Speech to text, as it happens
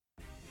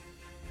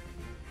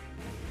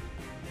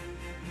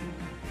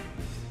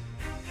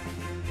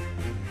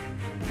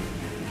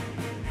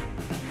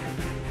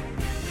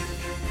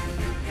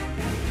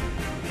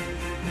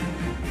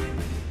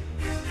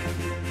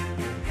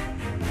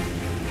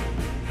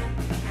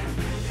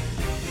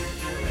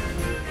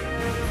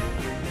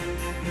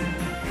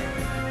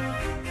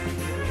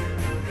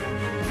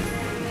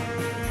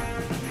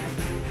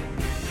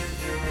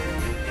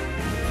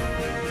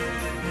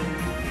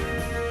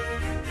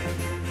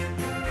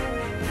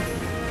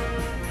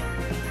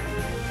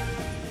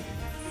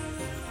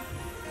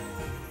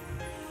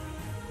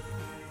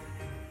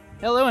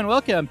Hello and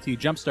welcome to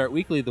Jumpstart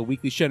Weekly, the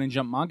weekly Shonen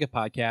Jump manga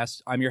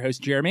podcast. I'm your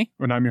host, Jeremy.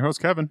 And I'm your host,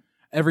 Kevin.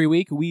 Every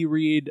week, we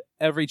read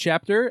every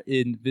chapter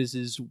in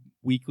Viz's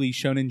weekly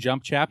Shonen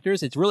Jump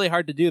chapters. It's really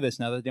hard to do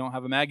this now that they don't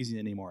have a magazine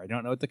anymore. I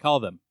don't know what to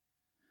call them.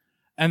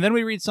 And then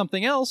we read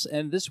something else,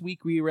 and this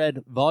week we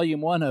read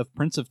Volume 1 of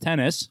Prince of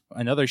Tennis,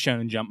 another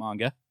Shonen Jump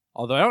manga,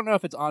 although I don't know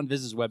if it's on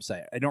Viz's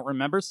website. I don't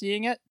remember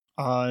seeing it.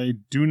 I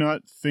do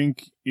not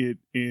think it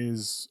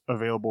is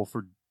available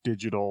for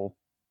digital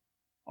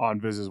on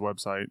Viz's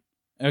website.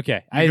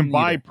 Okay. You can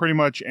buy pretty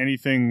much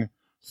anything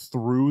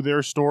through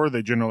their store.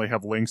 They generally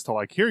have links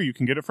to here, you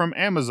can get it from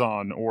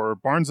Amazon or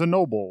Barnes &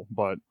 Noble,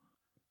 but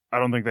I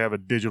don't think they have a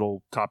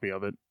digital copy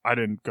of it. I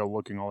didn't go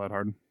looking all that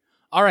hard.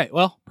 All right,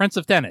 well, Prince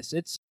of Tennis.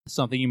 It's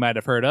something you might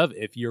have heard of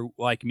if you're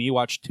like me,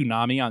 watched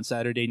Toonami on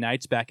Saturday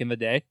nights back in the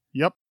day.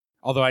 Yep.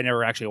 Although I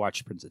never actually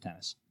watched Prince of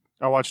Tennis.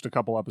 I watched a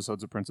couple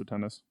episodes of Prince of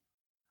Tennis.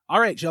 All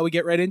right, shall we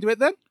get right into it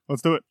then?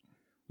 Let's do it.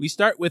 We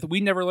start with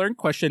We Never Learned,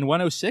 question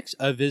 106,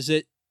 A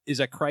Visit is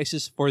a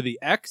Crisis for the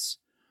X,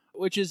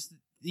 which is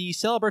the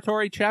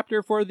celebratory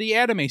chapter for the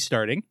anime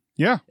starting.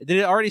 Yeah. Did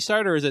it already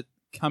start, or is it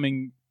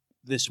coming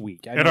this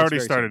week? It already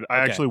started. I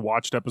actually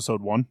watched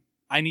episode 1.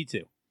 I need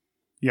to.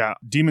 Yeah,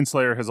 Demon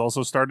Slayer has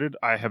also started.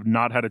 I have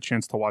not had a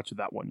chance to watch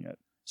that one yet.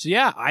 So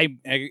yeah, I'm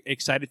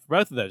excited for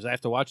both of those. I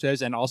have to watch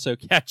those and also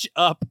catch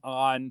up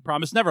on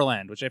Promised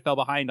Neverland, which I fell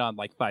behind on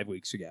 5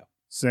 weeks ago.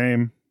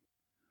 Same.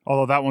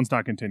 Although that one's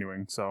not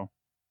continuing, so...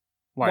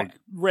 Well,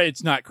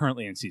 it's not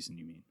currently in season,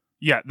 you mean?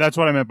 Yeah, that's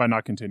what I meant by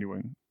not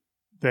continuing.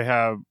 They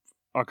have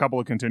a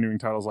couple of continuing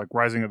titles, like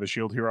Rising of the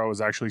Shield Hero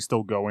is actually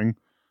still going.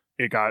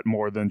 It got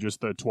more than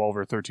just the 12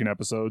 or 13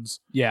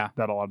 episodes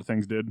that a lot of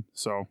things did,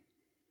 so...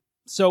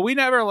 So We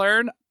Never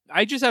Learn.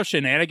 I just have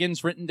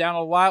shenanigans written down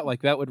a lot.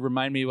 That would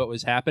remind me what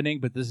was happening,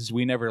 but this is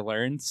We Never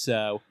Learned,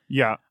 so...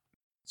 Yeah.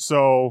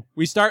 So...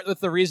 We start with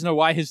the reason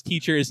why his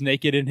teacher is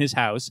naked in his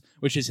house,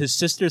 which is his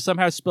sister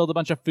somehow spilled a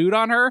bunch of food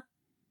on her.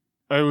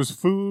 It was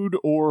food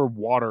or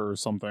water or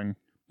something.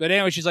 But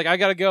anyway, she's like, I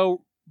gotta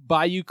go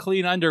buy you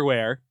clean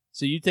underwear,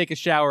 so you take a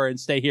shower and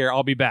stay here.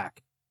 I'll be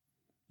back.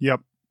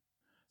 Yep.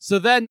 So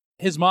then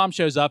his mom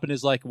shows up and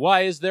is like,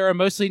 why is there a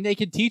mostly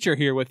naked teacher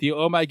here with you?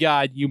 Oh my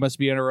god, you must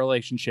be in a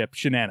relationship.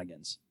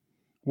 Shenanigans.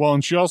 Well,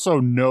 and she also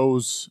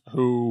knows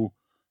who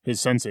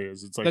his sensei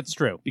is. It's That's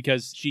true,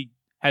 because she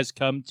has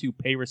come to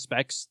pay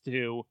respects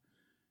to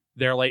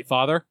their late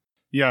father.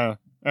 Yeah,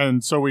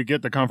 and so we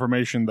get the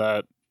confirmation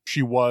that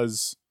she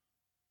was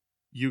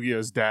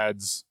Yugia's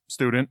dad's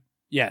student.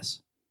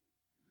 Yes.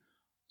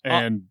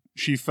 And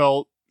she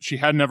felt she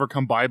had never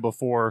come by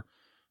before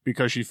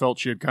because she felt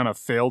she had kind of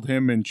failed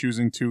him in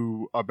choosing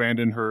to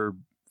abandon her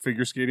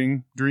figure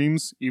skating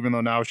dreams, even though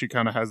now she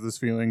kind of has this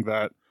feeling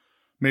that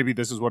maybe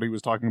this is what he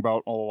was talking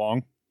about all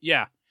along.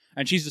 Yeah.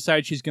 And she's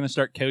decided she's going to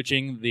start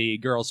coaching the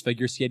girls'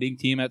 figure skating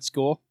team at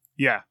school.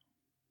 Yeah.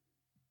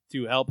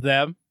 To help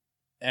them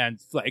and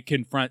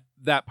confront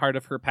that part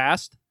of her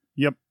past.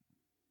 Yep.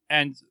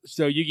 And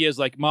so Yugi is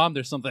like, Mom,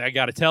 there's something I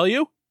got to tell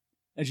you.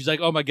 And she's like,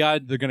 oh my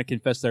god, they're going to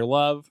confess their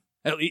love.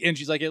 And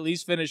she's like, at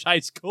least finish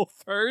high school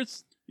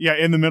first. Yeah,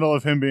 in the middle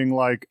of him being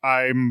like,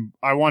 I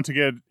want to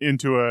get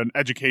into an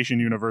education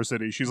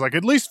university. She's like,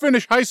 at least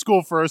finish high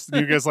school first.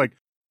 And Yugi's like,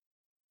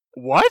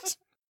 what?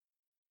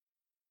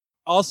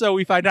 Also,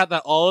 we find out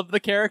that all of the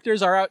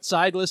characters are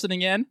outside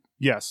listening in.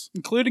 Yes.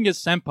 Including his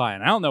senpai.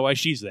 And I don't know why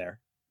she's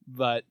there.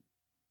 But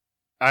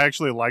I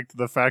actually liked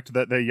the fact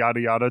that they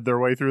yada-yada'd their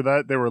way through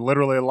that. They were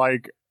literally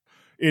like,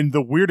 in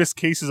the weirdest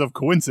cases of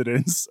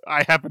coincidence,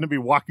 I happened to be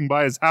walking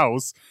by his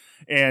house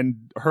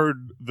and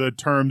heard the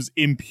terms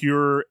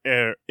impure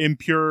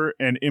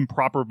and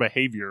improper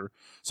behavior.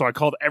 So I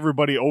called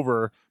everybody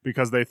over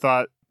because they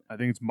thought, I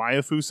think it's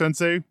Mayafu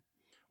Sensei,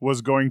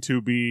 was going to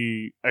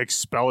be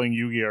expelling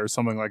Yugi or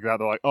something like that.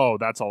 They're like, oh,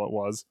 that's all it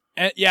was.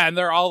 And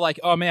they're all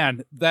like, oh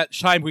man, that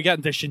time we got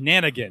into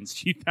shenanigans.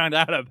 She found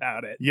out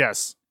about it.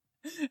 Yes.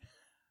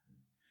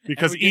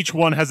 Because each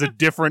one has a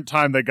different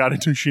time they got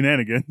into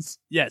shenanigans.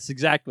 Yes,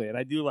 exactly. And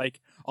I do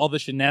like all the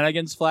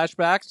shenanigans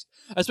flashbacks.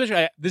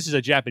 Especially, this is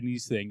a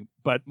Japanese thing,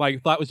 but my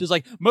thought was just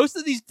most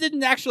of these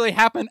didn't actually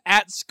happen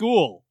at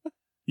school.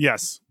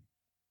 Yes.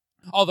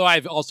 Although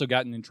I've also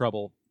gotten in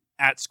trouble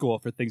at school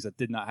for things that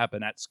did not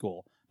happen at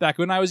school back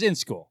when I was in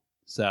school.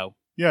 So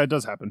yeah, it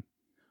does happen.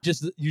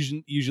 Just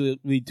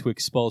usually lead to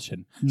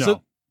expulsion. No.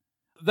 So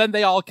then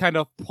they all kind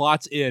of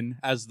plot in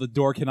as the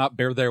door cannot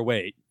bear their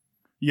weight.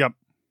 Yep.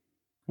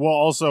 Well,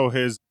 also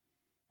his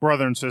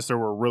brother and sister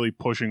were really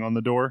pushing on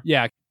the door.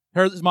 Yeah.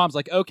 His mom's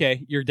like,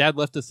 okay, your dad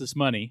left us this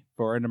money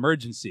for an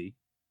emergency,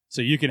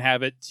 so you can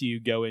have it to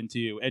go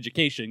into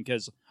education,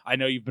 because I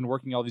know you've been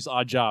working all these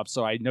odd jobs,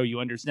 so I know you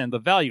understand the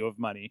value of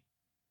money.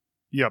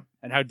 Yep.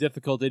 And how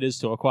difficult it is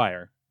to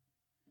acquire.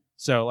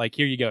 So,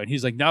 here you go. And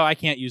he's like, no, I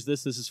can't use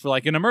this. This is for,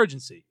 an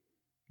emergency.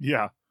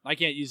 Yeah. I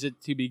can't use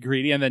it to be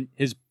greedy. And then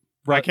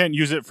I can't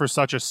use it for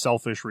such a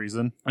selfish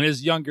reason. And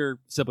his younger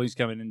siblings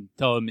come in and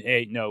tell him,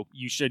 hey, no,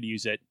 you should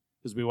use it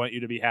because we want you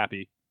to be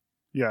happy.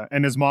 Yeah,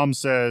 and his mom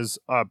says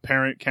a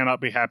parent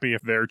cannot be happy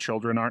if their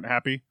children aren't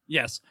happy.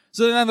 Yes.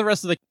 So then the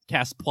rest of the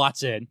cast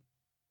plots in,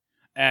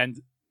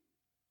 and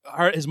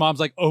his mom's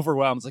like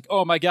overwhelmed. It's like,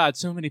 oh my god,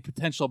 so many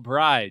potential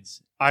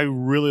brides. I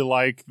really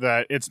like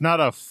that it's not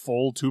a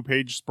full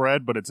 2-page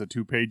spread, but it's a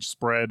 2-page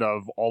spread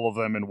of all of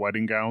them in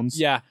wedding gowns.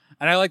 Yeah,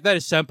 and I like that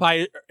his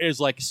senpai is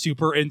like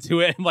super into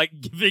it and like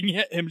giving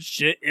him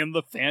shit in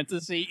the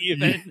fantasy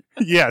even.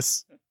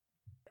 Yes.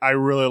 I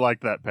really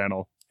like that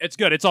panel. It's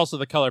good. It's also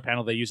the color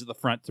panel they use at the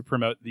front to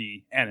promote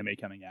the anime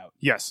coming out.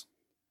 Yes.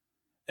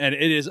 And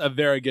it is a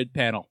very good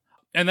panel.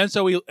 And then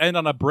so we end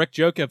on a brick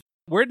joke of,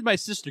 where did my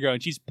sister go?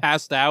 And she's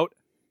passed out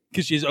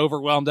because she's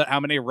overwhelmed at how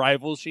many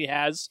rivals she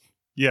has.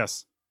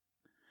 Yes.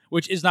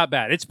 Which is not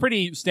bad. It's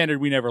pretty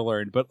standard We Never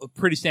Learned, but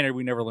pretty standard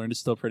We Never Learned is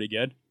still pretty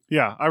good.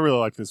 Yeah, I really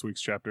like this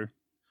week's chapter.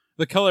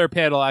 The color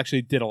panel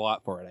actually did a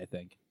lot for it, I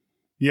think.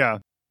 Yeah,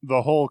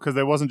 the whole, because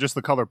it wasn't just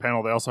the color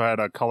panel, they also had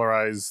a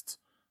colorized,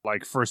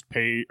 like, first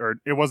page, or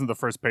it wasn't the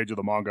first page of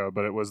the manga,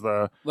 but it was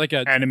the like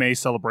a anime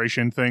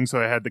celebration thing, so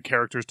they had the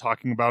characters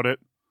talking about it.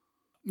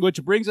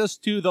 Which brings us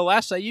to the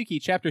last Sayuki,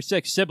 Chapter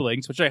 6,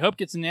 Siblings, which I hope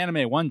gets an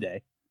anime one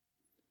day.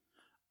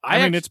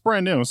 I mean, it's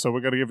brand new, so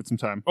we got to give it some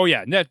time. Oh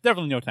yeah,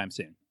 definitely no time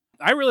soon.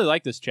 I really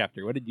like this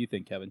chapter. What did you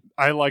think, Kevin?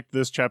 I liked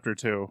this chapter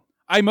too.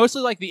 I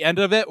mostly like the end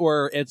of it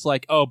where it's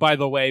like, oh, by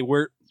the way,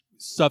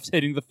 stuff's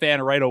hitting the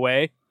fan right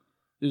away.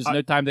 There's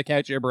no time to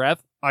catch your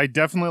breath. I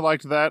definitely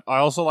liked that. I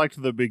also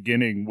liked the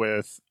beginning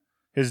with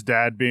his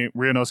dad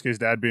Ryunosuke's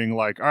dad being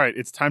like, all right,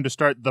 it's time to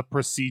start the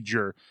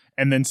procedure.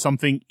 And then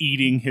something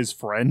eating his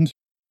friend.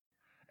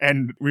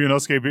 And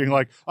Ryunosuke being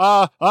like,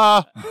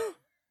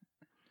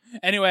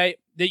 Anyway,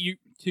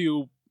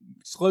 to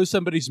close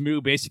somebody's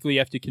mood, basically you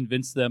have to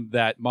convince them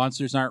that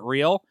monsters aren't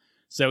real.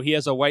 So he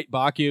has a white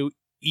Baku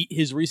eat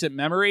his recent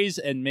memories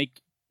and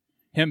make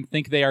him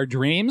think they are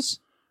dreams.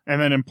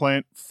 And then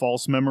implant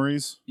false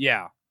memories.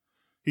 Yeah.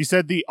 He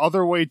said the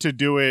other way to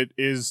do it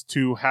is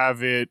to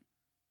have it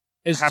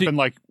happen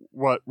like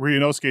what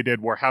Ryunosuke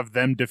did, where have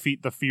them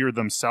defeat the fear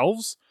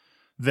themselves.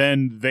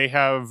 Then they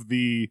have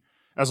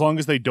as long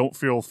as they don't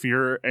feel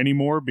fear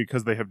anymore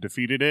because they have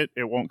defeated it,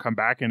 it won't come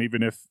back. And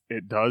even if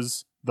it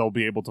does, they'll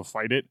be able to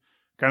fight it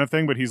kind of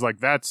thing. But he's like,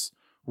 that's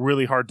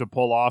really hard to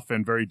pull off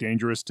and very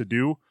dangerous to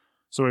do.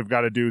 So we've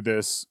got to do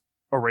this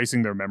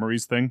erasing their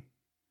memories thing.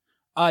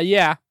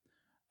 Yeah.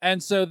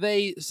 And so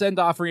they send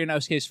off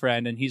Ryunosuke's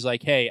friend, and he's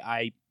like, hey,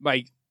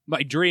 my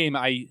dream,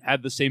 I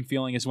had the same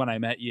feeling as when I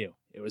met you.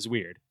 It was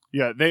weird.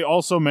 Yeah, they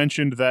also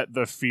mentioned that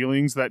the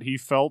feelings that he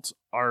felt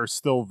are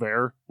still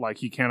there. Like,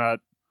 the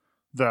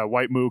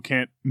White Mu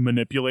can't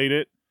manipulate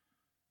it.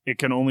 It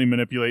can only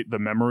manipulate the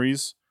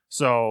memories.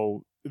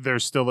 So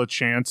there's still a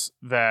chance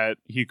that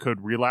he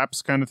could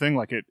relapse kind of thing.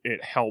 Like,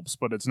 it helps,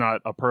 but it's not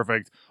a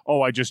perfect,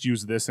 oh, I just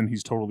used this and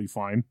he's totally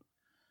fine.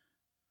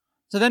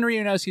 So then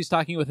Ryunosuke's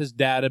talking with his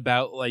dad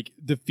about, like,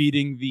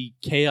 defeating the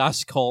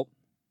chaos cult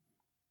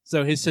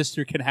so his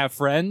sister can have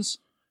friends.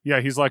 Yeah,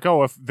 he's like,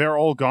 oh, if they're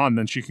all gone,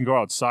 then she can go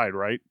outside,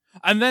 right?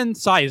 And then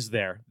Sai is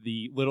there,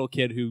 the little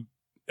kid who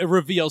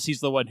reveals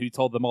he's the one who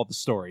told them all the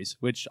stories,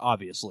 which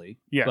obviously.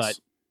 Yes.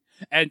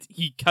 And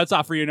he cuts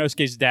off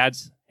Ryunosuke's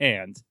dad's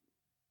hand,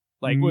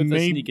 like with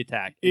a sneak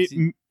attack.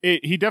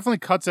 He definitely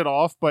cuts it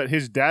off, but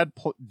his dad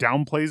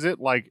downplays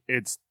it like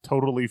it's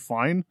totally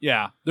fine.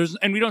 Yeah,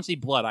 and we don't see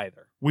blood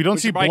either. We don't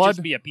see blood. Might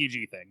just be a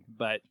PG thing,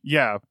 but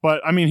yeah,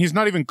 but I mean, he's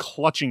not even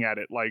clutching at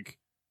it. Like,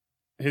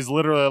 he's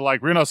literally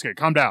like, Ryunosuke,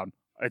 calm down.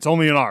 It's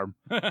only an arm.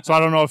 So I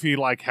don't know if he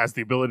like has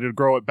the ability to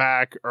grow it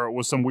back, or it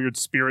was some weird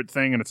spirit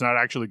thing and it's not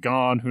actually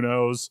gone. Who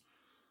knows?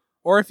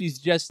 Or if he's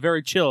just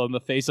very chill in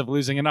the face of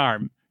losing an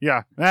arm.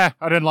 Yeah, I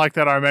didn't like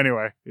that arm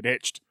anyway. It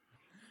itched.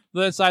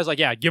 Then Sai's like,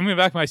 yeah, give me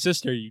back my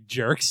sister, you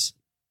jerks.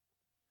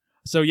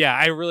 So yeah,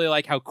 I really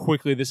like how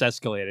quickly this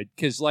escalated.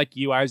 Because like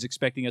you, I was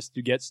expecting us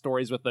to get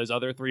stories with those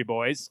other 3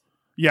 boys.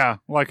 Yeah,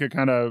 like a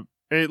kind of,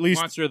 at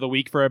least Monster of the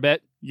Week for a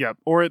bit. Yeah,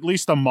 or at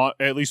least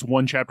at least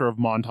one chapter of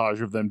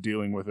montage of them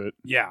dealing with it.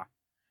 Yeah.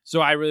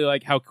 So I really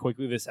like how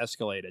quickly this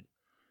escalated.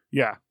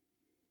 Yeah.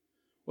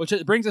 Which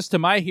brings us to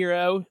My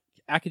Hero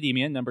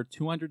Academia, number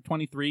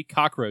 223,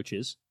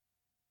 Cockroaches.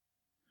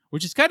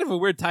 Which is kind of a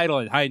weird title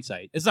in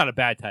hindsight. It's not a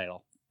bad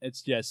title.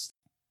 It's just...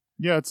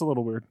 Yeah, it's a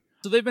little weird.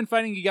 So they've been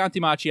fighting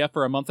Gigante Machia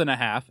for a month and a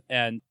half,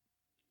 and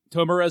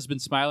Tomura's been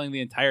smiling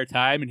the entire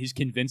time, and he's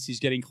convinced he's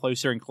getting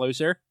closer and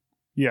closer.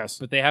 Yes.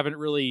 But they haven't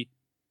really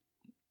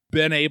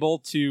been able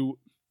to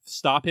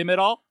stop him at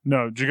all.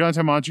 No,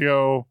 Gigante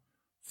Machio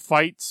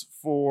fights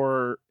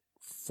for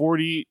 4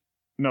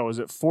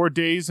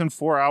 days and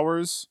 4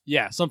 hours?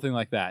 Yeah, something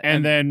like that.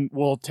 And then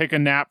we'll take a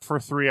nap for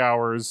 3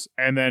 hours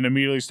and then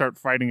immediately start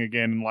fighting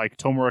again. And like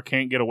Tomura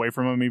can't get away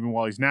from him even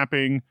while he's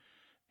napping.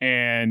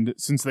 And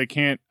since they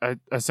can't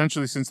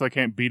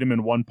beat him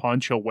in one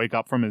punch, he'll wake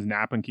up from his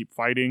nap and keep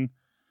fighting.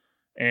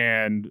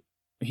 And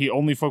he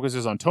only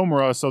focuses on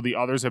Tomura, so the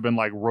others have been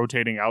like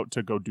rotating out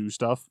to go do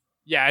stuff.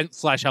 Yeah,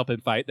 and / help him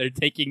fight. They're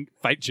taking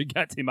fight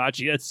Gigante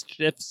Machia's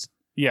shifts.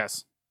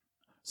 Yes.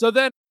 So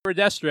then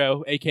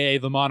Redestro, a.k.a.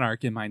 the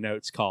Monarch in my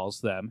notes, calls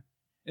them.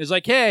 It's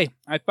like, hey,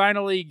 I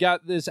finally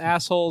got this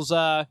asshole's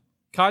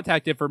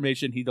contact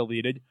information he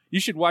deleted. You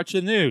should watch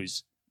the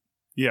news.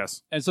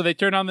 Yes. And so they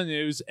turn on the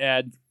news,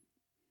 and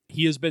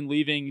he has been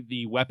leaving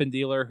the weapon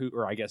dealer,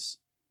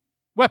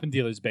 weapon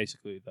dealer is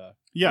basically the...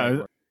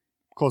 Yeah,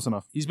 close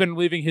enough. He's been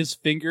leaving his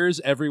fingers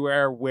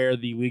everywhere where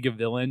the League of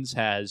Villains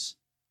has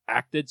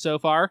acted so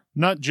far.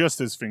 Not just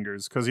his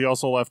fingers, because he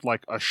also left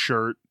like a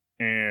shirt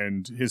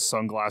and his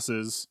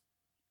sunglasses.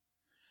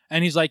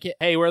 And he's like,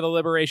 hey, we're the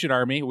Liberation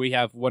Army. We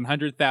have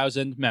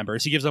 100,000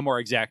 members. He gives a more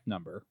exact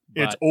number.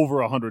 It's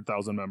over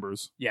 100,000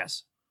 members.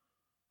 Yes.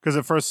 Because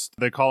at first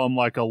they call him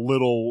like a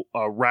little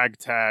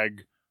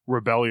ragtag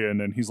rebellion,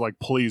 and he's like,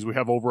 please, we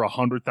have over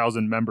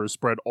 100,000 members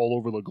spread all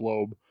over the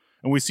globe.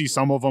 And we see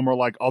some of them are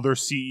like other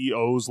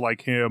CEOs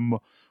like him.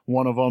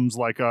 One of them's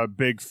like a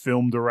big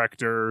film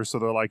director, so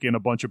they're like in a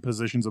bunch of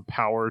positions of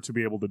power to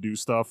be able to do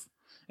stuff.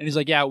 And he's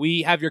like, yeah,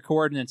 we have your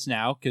coordinates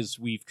now because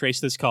we've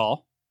traced this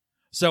call.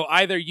 So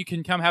either you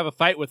can come have a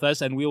fight with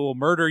us and we will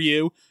murder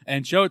you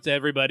and show it to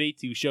everybody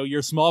to show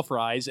your small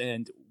fries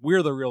and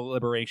we're the real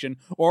Liberation,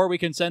 or we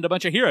can send a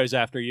bunch of heroes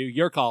after you.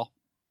 Your call.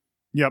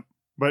 Yep.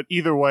 But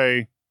either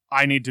way,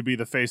 I need to be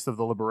the face of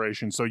the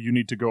Liberation, so you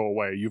need to go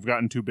away. You've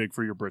gotten too big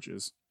for your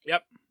britches.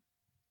 Yep.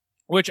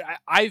 Which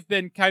I've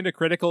been kind of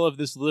critical of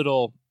this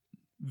little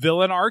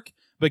villain arc,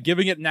 but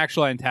giving it an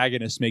actual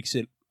antagonist makes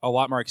it a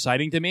lot more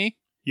exciting to me.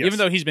 Yes. Even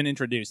though he's been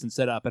introduced and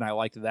set up, and I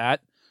liked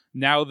that.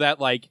 Now that,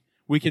 like,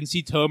 we can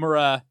see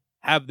Tomura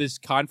have this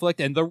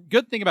conflict, and the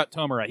good thing about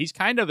Tomura, he's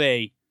kind of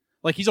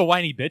he's a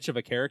whiny bitch of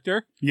a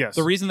character. Yes.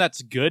 The reason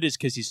that's good is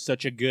because he's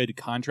such a good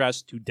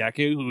contrast to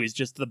Deku, who is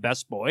just the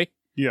best boy.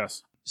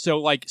 Yes. So,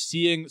 like,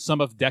 seeing some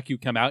of Deku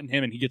come out in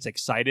him, and he gets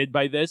excited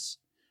by this,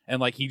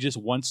 and, like, he just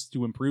wants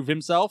to improve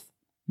himself.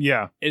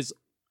 Yeah. Is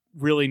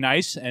really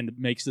nice and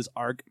makes this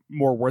arc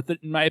more worth it,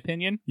 in my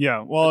opinion.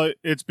 Yeah, well,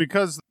 it's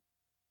because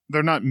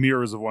they're not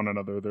mirrors of one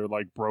another. They're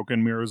like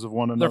broken mirrors of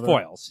one another. They're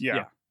foils.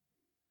 Yeah.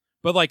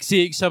 But like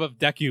seeing some of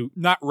Deku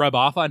not rub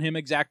off on him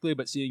exactly,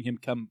 but seeing him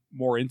come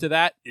more into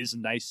that is a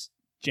nice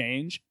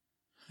change.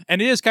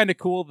 And it is kind of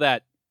cool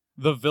that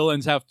the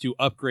villains have to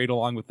upgrade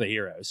along with the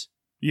heroes.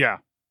 Yeah.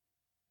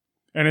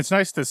 And it's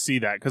nice to see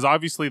that, because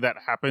obviously that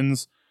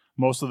happens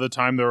most of the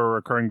time. There are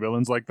recurring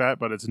villains like that,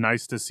 but it's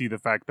nice to see the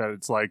fact that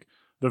it's like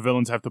the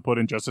villains have to put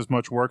in just as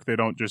much work. They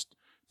don't just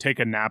take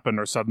a nap and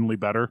are suddenly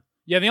better.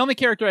 Yeah, the only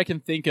character I can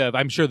think of,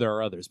 I'm sure there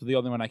are others, but the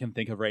only one I can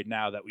think of right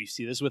now that we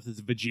see this with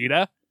is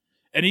Vegeta.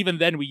 And even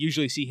then, we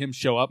usually see him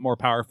show up more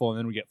powerful, and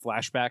then we get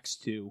flashbacks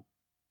to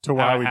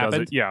how he does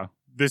it. Yeah.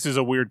 This is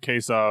a weird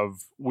case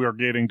of we're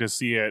getting to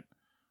see it.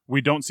 We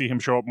don't see him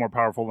show up more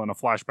powerful than a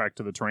flashback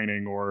to the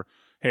training, or,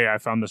 hey, I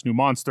found this new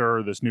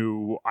monster, this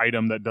new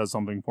item that does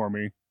something for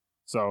me.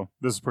 So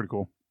this is pretty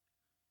cool.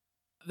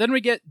 Then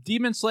we get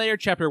Demon Slayer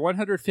chapter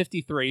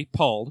 153,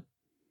 Pulled.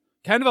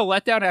 Kind of a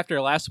letdown after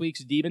last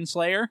week's Demon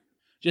Slayer,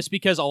 just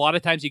because a lot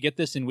of times you get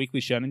this in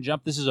Weekly Shonen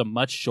Jump. This is a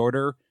much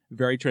shorter,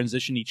 very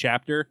transition-y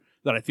chapter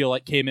that I feel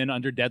like came in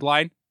under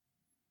deadline.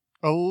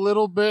 A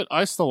little bit.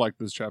 I still like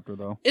this chapter,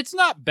 though. It's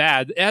not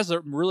bad. It has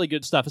some really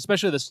good stuff,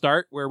 especially the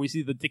start where we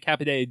see the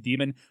decapitated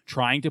demon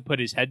trying to put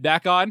his head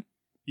back on.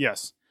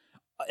 Yes.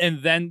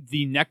 And then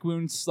the neck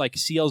wounds like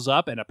seals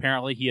up, and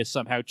apparently he has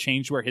somehow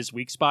changed where his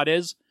weak spot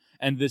is,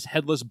 and this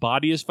headless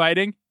body is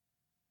fighting.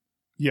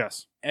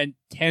 Yes. And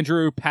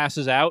Tanjiro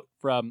passes out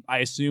from, I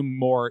assume,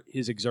 more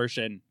his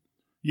exertion.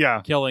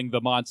 Yeah. Killing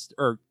the monster,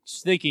 or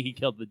thinking he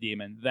killed the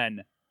demon,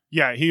 then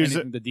yeah, he was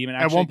the demon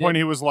at one point did.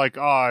 He was like,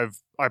 I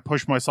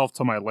pushed myself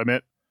to my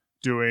limit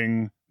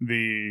doing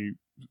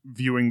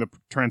viewing the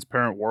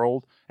transparent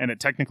world, and it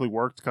technically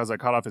worked because I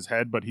cut off his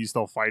head, but he's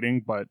still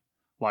fighting. But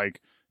like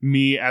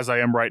me as I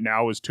am right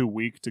now is too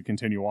weak to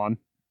continue on.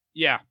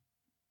 Yeah.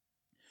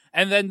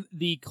 And then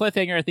the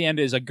cliffhanger at the end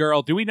is a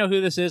girl. Do we know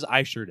who this is?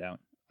 I sure don't.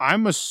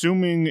 I'm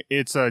assuming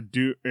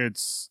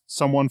it's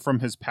someone from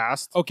his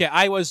past. Okay,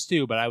 I was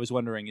too, but I was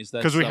wondering, is that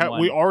because we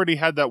already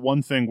had that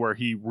one thing where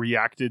he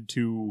reacted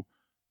to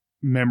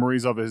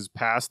memories of his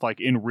past,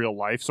 like in real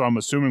life. So I'm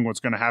assuming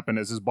what's going to happen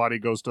is his body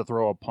goes to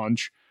throw a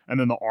punch, and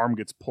then the arm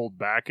gets pulled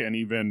back, and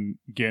even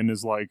Gin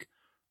is like,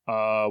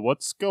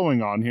 "What's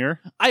going on here?"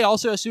 I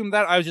also assumed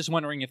that. I was just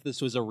wondering if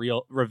this was a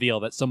real reveal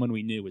that someone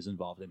we knew was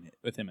involved in it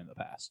with him in the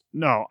past.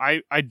 No,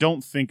 I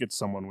don't think it's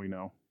someone we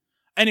know.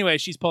 Anyway,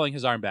 she's pulling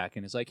his arm back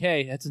and is like,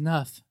 hey, that's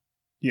enough.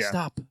 Yeah.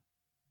 Stop.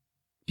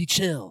 Be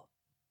chill.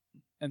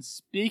 And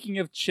speaking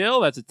of chill,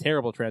 that's a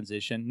terrible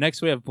transition.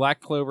 Next, we have Black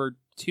Clover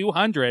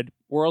 200,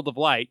 World of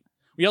Light.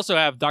 We also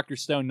have Dr.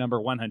 Stone number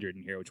 100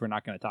 in here, which we're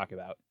not going to talk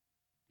about.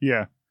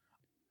 Yeah.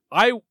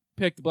 I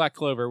picked Black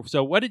Clover.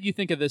 So what did you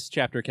think of this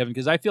chapter, Kevin?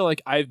 Because I feel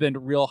like I've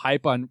been real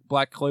hype on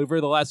Black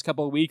Clover the last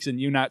couple of weeks, and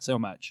you not so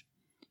much.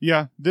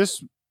 Yeah,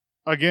 this,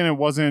 again, it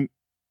wasn't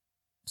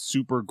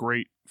super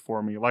great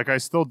for me. Like, I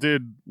still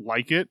did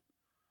like it,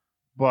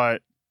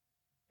 but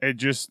it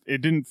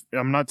didn't,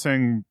 I'm not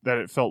saying that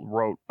it felt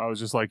rote. I was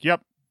just like,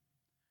 yep.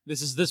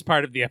 This is this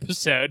part of the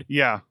episode.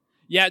 Yeah.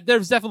 Yeah,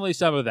 there's definitely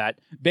some of that.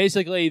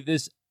 Basically,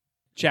 this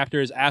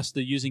chapter is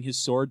Asta using his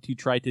sword to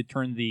try to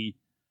turn the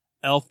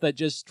elf that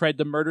just tried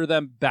to murder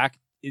them back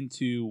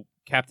into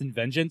Captain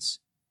Vengeance,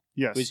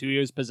 Yes. who he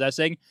was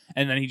possessing,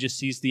 and then he just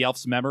sees the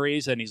elf's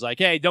memories, and he's like,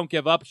 hey, don't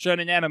give up,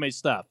 shonen anime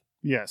stuff.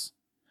 Yes.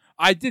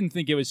 I didn't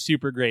think it was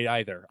super great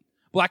either.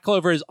 Black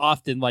Clover is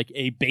often like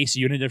a base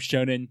unit of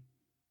shonen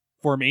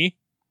for me.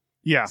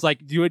 Yeah. It's like,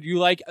 would you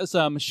like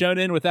some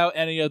shonen without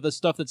any of the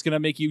stuff that's going to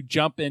make you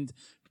jump and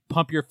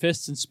pump your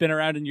fists and spin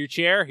around in your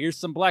chair? Here's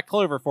some Black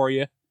Clover for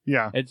you.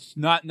 Yeah. It's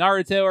not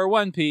Naruto or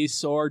One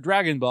Piece or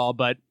Dragon Ball,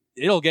 but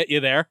it'll get you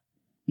there.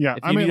 Yeah.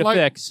 If you need a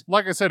fix.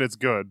 Like I said, it's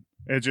good.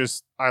 It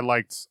just, I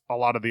liked a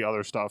lot of the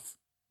other stuff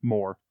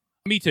more.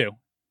 Me too,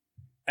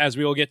 as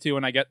we will get to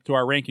when I get to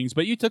our rankings.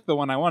 But you took the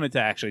one I wanted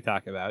to actually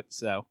talk about,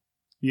 so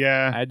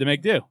Yeah. I had to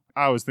make do.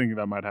 I was thinking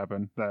that might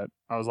happen. That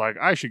I was like,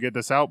 I should get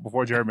this out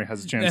before Jeremy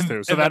has a chance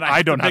to, so and that then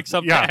I don't to have pick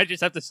something. Yeah. I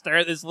just have to stare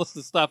at this list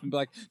of stuff and be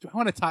like, do I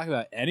want to talk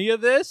about any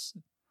of this?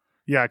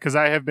 Yeah, because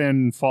I have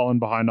been falling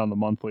behind on the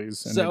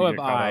monthlies. And So need to have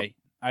get caught up. I.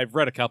 I've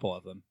read a couple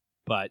of them,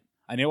 but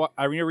I need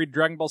to read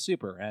Dragon Ball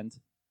Super, and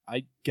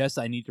I guess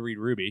I need to read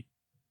Ruby.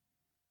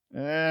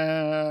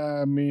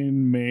 I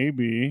mean,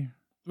 maybe.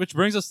 Which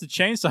brings us to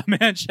Chainsaw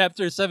Man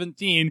Chapter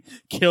 17,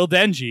 Kill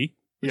Denji,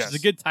 which Yes. is a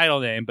good title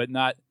name, but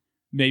not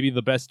maybe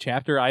the best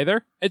chapter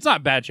either. It's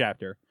not a bad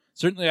chapter.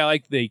 Certainly I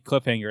like the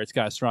cliffhanger. It's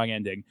got a strong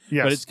ending.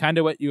 Yes. But it's kind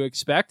of what you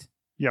expect.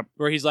 Yep.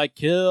 Where he's like,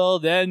 kill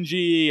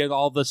Denji, and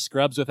all the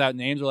scrubs without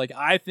names are like,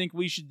 I think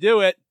we should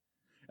do it.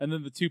 And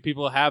then the two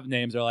people who have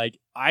names are like,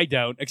 I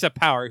don't, except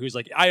Power, who's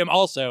like, I am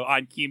also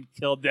on Team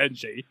Kill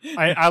Denji.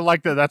 I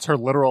like that. That's her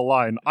literal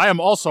line. I am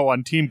also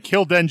on Team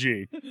Kill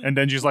Denji. And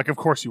Denji's like, of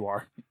course you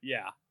are.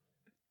 Yeah.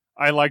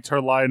 I liked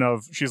her line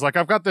of, she's like,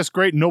 I've got this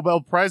great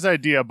Nobel Prize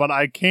idea, but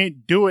I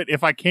can't do it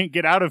if I can't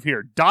get out of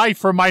here. Die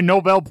for my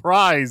Nobel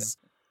Prize.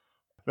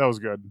 That was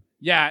good.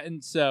 Yeah,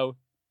 and so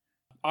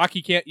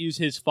Aki can't use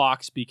his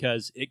fox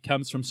because it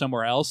comes from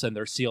somewhere else and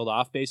they're sealed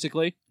off,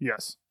 basically.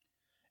 Yes.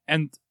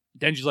 And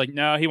Denji's like,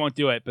 no, he won't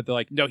do it. But they're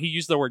like, no, he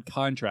used the word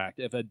contract.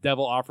 If a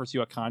devil offers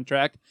you a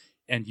contract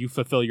and you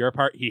fulfill your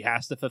part, he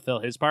has to fulfill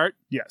his part.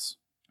 Yes.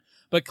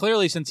 But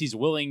clearly, since he's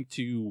willing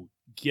to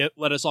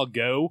let us all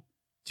go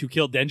to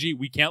kill Denji,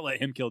 we can't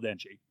let him kill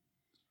Denji.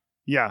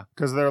 Yeah,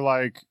 because they're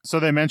like, so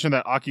they mentioned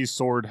that Aki's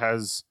sword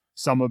has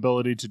some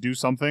ability to do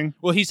something.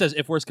 Well, he says,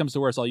 if worse comes to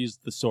worse, I'll use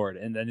the sword.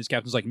 And then his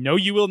captain's like, no,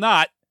 you will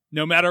not,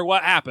 no matter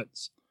what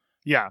happens.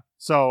 Yeah,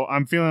 so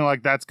I'm feeling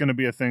like that's going to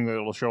be a thing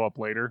that will show up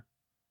later.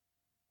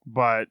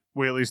 But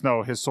we at least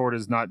know his sword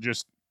is not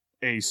just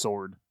a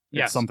sword. It's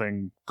Yes.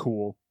 something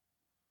cool.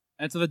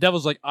 And so the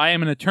devil's like, I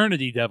am an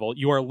eternity devil.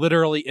 You are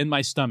literally in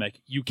my stomach.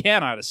 You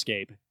cannot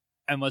escape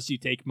unless you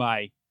take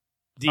my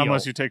deal.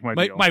 Unless you take my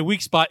deal. My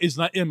weak spot is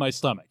not in my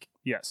stomach.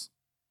 Yes.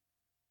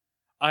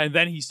 And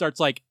then he starts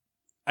like,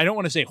 I don't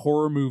want to say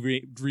horror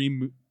movie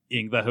dreaming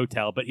the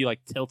hotel, but he like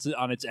tilts it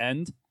on its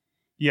end.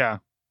 Yeah.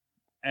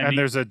 And he-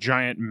 there's a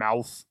giant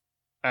mouth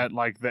at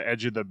like the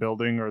edge of the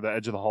building or the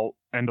edge of the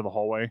end of the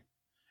hallway.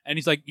 And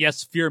he's like,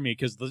 yes, fear me,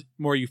 because the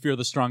more you fear,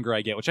 the stronger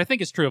I get, which I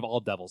think is true of all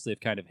devils. They've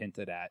kind of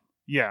hinted at,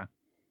 Yeah.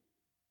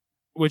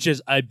 which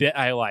is a bit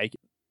I like.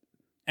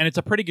 And it's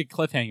a pretty good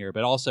cliffhanger,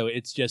 but also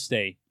it's just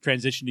a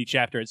transition-y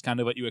chapter. It's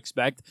kind of what you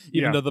expect,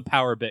 even Yeah. though the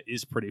power bit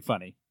is pretty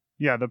funny.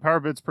 Yeah, the power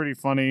bit's pretty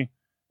funny.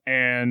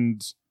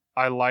 And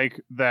I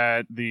like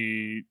that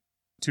the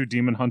two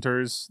demon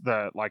hunters,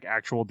 the like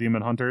actual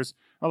demon hunters,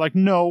 are like,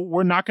 no,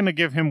 we're not going to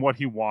give him what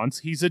he wants.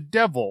 He's a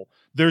devil.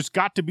 There's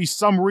got to be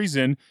some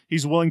reason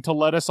he's willing to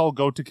let us all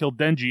go to kill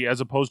Denji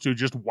as opposed to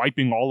just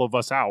wiping all of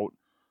us out.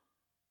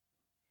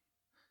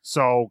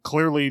 So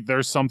clearly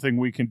there's something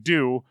we can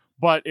do.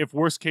 But if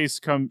worst case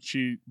comes,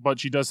 she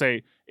does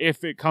say,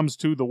 if it comes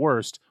to the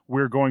worst,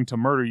 we're going to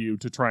murder you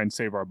to try and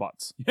save our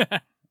butts.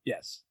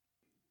 Yes.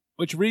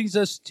 Which brings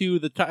us to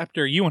the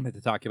chapter you wanted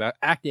to talk about,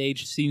 Act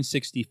Age, Scene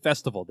 60,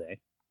 Festival Day.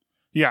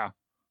 Yeah.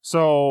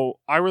 So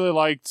I really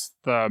liked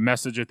the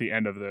message at the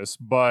end of this,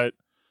 but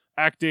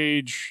Act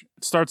Age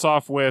starts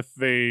off with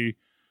they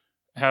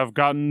have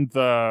gotten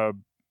the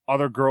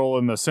other girl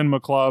in the cinema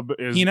club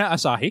is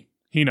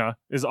Hina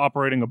is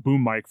operating a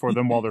boom mic for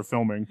them while they're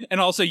filming. and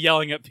also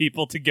yelling at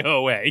people to go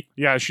away.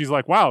 Yeah, she's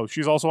like, wow,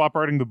 she's also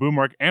operating the boom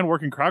mic and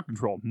working crowd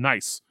control.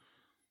 Nice.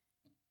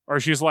 Or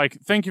she's like,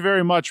 thank you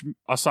very much,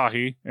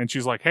 Asahi. And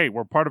she's like, hey,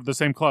 we're part of the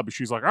same club.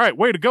 She's like, all right,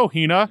 way to go,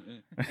 Hina.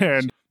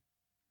 And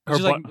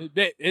She's like,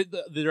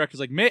 the director's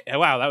like,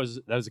 wow, that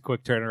was a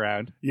quick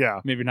turnaround. yeah.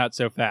 Maybe not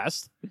so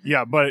fast.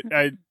 Yeah, but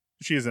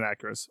she is an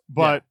actress.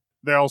 But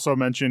they also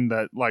mentioned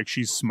that like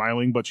she's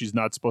smiling, but she's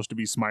not supposed to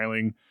be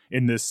smiling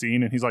in this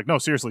scene. And he's like, no,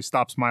 seriously,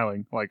 stop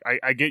smiling. Like,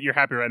 I get you're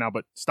happy right now,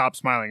 but stop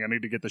smiling. I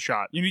need to get the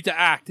shot. You need to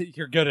act.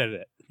 You're good at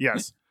it.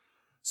 Yes.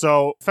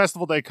 So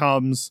festival day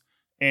comes,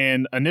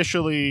 and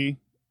initially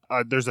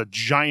there's a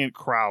giant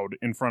crowd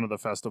in front of the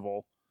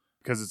festival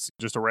because it's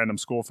just a random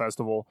school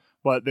festival.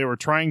 But they were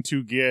trying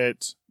to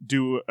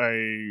do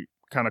a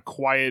kind of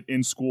quiet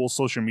in-school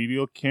social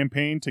media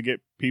campaign to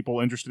get people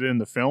interested in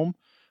the film.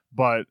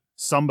 But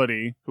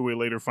somebody, who we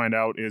later find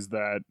out is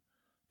that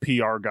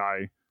PR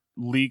guy,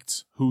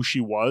 leaked who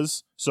she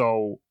was.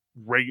 So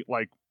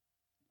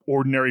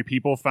ordinary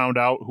people found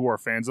out, who are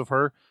fans of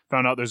her,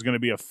 found out there's going to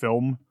be a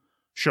film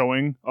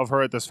showing of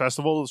her at this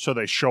festival. So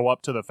they show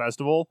up to the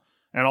festival,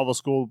 and all the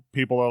school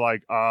people are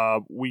like,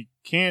 we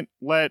can't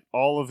let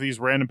all of these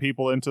random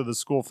people into the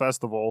school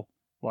festival.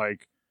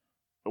 Like,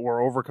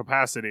 we're over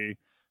capacity.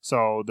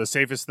 So the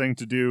safest thing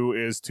to do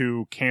is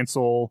to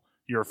cancel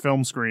your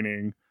film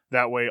screening.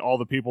 That way, all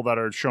the people that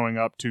are showing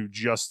up to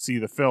just see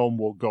the film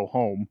will go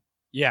home.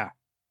 Yeah.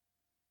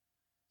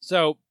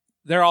 So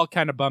they're all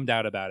kind of bummed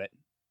out about it,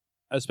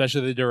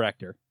 especially the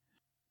director.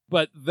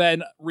 But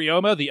then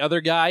Ryoma, the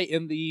other guy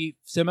in the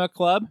cinema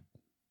club,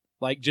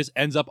 like just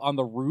ends up on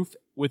the roof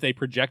with a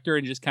projector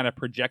and just kind of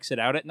projects it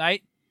out at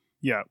night.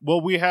 Yeah.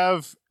 Well,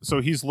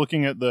 so he's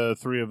looking at the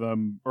three of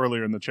them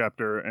earlier in the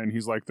chapter, and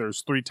he's like,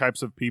 there's three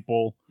types of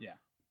people. Yeah.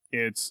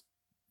 It's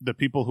the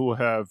people who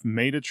have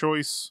made a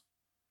choice.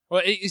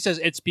 Well, he says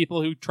it's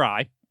people who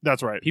try,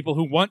 That's right. people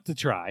who want to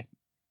try,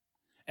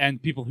 and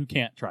people who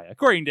can't try,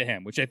 according to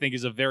him, which I think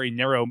is a very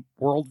narrow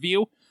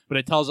worldview, but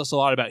it tells us a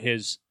lot about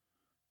his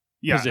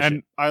position.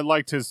 And I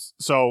liked his.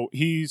 So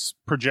he's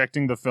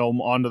projecting the film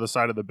onto the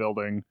side of the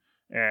building,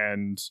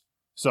 and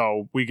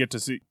so we get to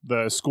see,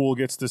 the school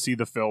gets to see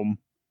the film,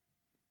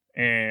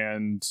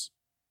 and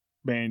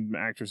main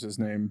actress's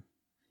name.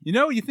 You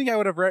know, you think I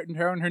would have written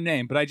her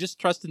name, but I just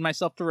trusted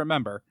myself to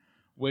remember,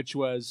 which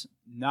was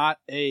not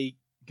a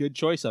good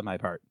choice on my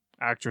part.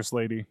 Actress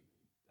lady.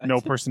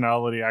 No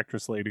personality,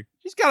 actress lady.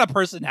 She's got a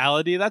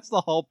personality. That's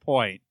the whole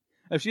point.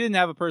 If she didn't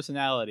have a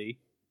personality...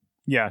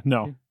 Yeah,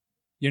 no.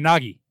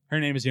 Yonagi. Her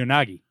name is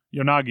Yonagi.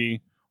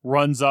 Yonagi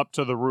runs up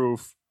to the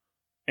roof,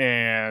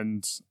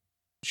 and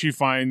she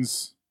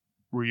finds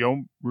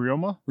Ryoma?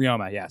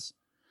 Ryoma, yes.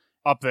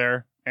 Up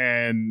there,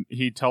 and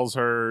he tells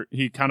her,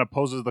 he kind of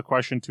poses the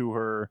question to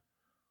her,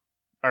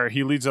 or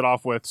he leads it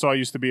off with, so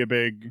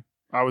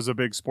I was a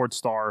big sports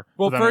star.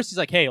 Well, first he's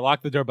like, hey,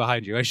 lock the door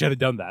behind you. I should have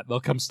done that.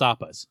 They'll come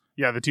stop us.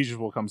 Yeah, the teachers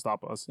will come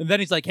stop us. And then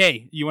he's like,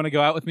 hey, you want to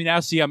go out with me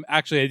now? See, I'm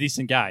actually a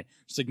decent guy.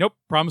 She's like, nope,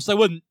 promised I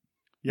wouldn't.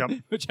 Yep.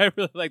 Which I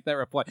really like that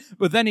reply.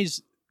 But then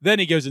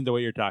he goes into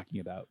what you're talking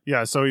about.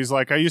 Yeah, so he's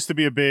like, I used to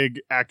be a big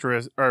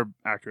actress.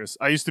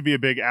 I used to be a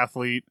big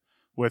athlete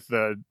with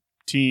the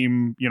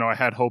team. You know, I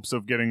had hopes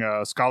of getting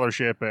a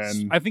scholarship,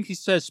 and I think he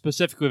says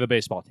specifically the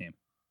baseball team.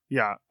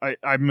 Yeah,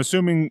 I'm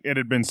assuming it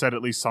had been said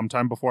at least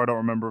sometime before. I don't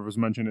remember if it was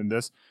mentioned in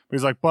this. But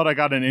he's like, but I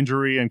got an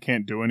injury and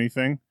can't do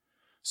anything.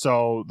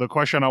 So the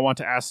question I want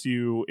to ask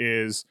you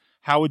is,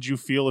 how would you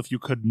feel if you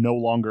could no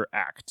longer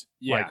act?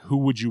 Yeah. Like, who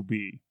would you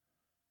be?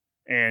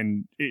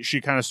 And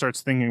she kind of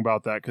starts thinking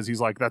about that, because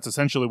he's like, that's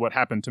essentially what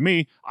happened to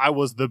me. I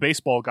was the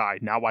baseball guy.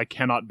 Now I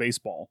cannot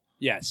baseball.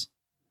 Yes.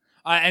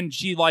 And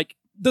she, like,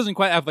 doesn't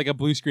quite have, like, a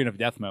blue screen of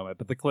death moment,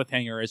 but the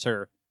cliffhanger is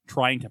her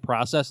trying to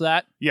process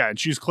that. Yeah, and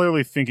she's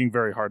clearly thinking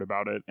very hard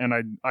about it. And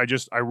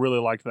I really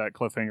liked that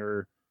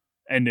cliffhanger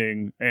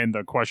ending and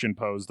the question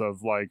posed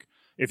of, like,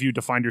 if you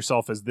defined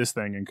yourself as this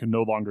thing and could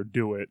no longer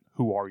do it,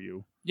 who are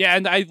you? Yeah,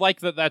 and I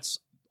like that that's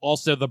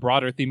also the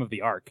broader theme of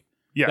the arc.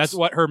 Yes. That's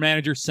what her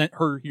manager sent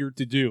her here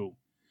to do.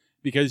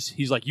 Because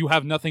he's like, you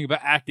have nothing about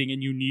acting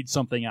and you need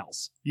something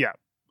else. Yeah.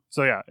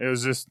 So yeah, it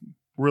was just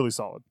really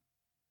solid.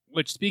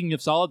 Which, speaking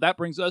of solid, that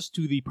brings us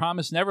to the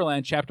Promised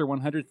Neverland chapter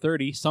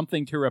 130,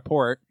 Something to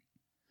Report,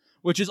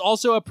 which is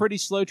also a pretty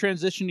slow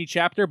transition-y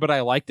chapter, but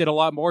I liked it a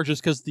lot more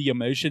just because the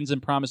emotions in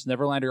Promised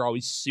Neverland are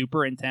always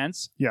super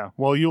intense. Yeah,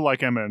 well, you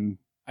like Emma and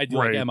I do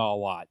Ray. like Emma a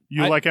lot.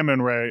 You like Emma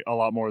and Ray a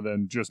lot more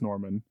than just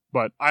Norman.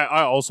 But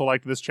I also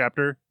liked this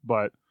chapter,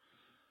 but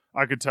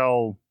I could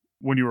tell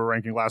when you were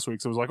ranking last week,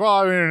 so it was like, well,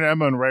 I mean,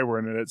 Emma and Ray were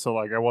in it, so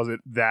like I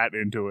wasn't that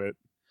into it.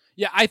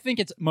 Yeah, I think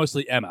it's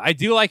mostly Emma. I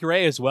do like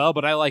Ray as well,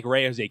 but I like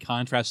Ray as a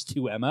contrast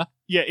to Emma.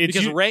 Yeah, it's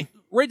because Ray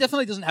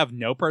definitely doesn't have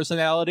no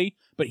personality,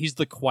 but he's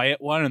the quiet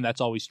one, and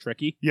that's always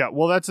tricky. Yeah,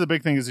 well, that's the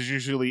big thing is it's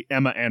usually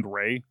Emma and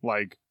Ray.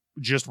 Like,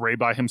 just Ray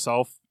by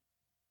himself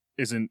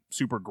isn't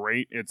super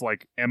great. It's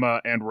like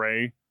Emma and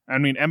Ray. I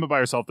mean, Emma by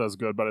herself does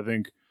good, but I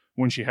think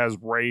when she has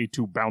Ray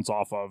to bounce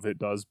off of, it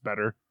does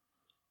better.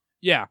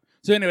 Yeah.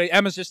 So anyway,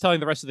 Emma's just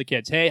telling the rest of the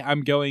kids, hey,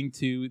 I'm going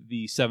to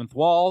the Seven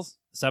Walls,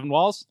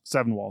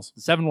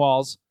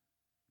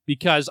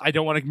 because I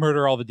don't want to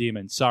murder all the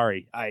demons.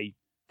 Sorry. I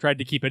tried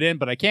to keep it in,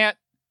 but I can't.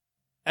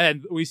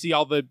 And we see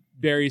all the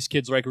various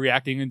kids like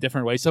reacting in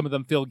different ways. Some of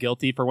them feel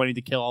guilty for wanting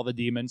to kill all the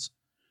demons.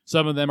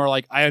 Some of them are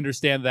like, I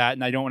understand that,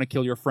 and I don't want to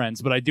kill your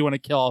friends, but I do want to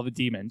kill all the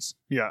demons.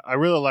 Yeah, I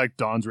really liked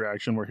Don's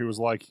reaction where he was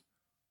like,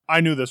 I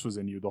knew this was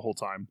in you the whole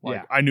time. Like,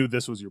 Yeah. I knew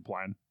this was your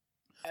plan.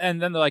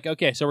 And then they're like,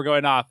 okay, so we're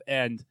going off.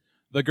 And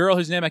the girl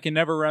whose name I can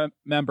never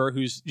remember,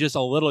 who's just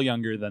a little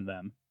younger than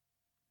them.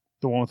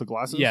 The one with the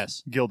glasses?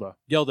 Yes.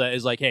 Gilda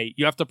is like, hey,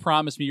 you have to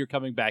promise me you're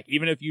coming back,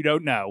 even if you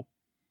don't know.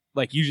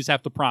 Like, you just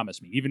have to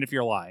promise me, even if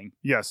you're lying.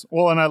 Yes.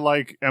 Well, and I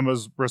like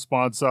Emma's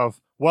response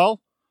of,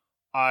 well,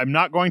 I'm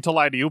not going to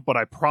lie to you, but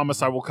I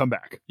promise I will come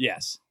back.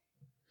 Yes.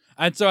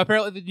 And so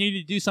apparently they need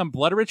to do some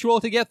blood ritual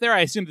to get there.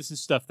 I assume this is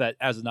stuff that,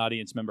 as an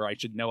audience member, I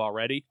should know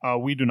already.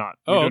 We do not.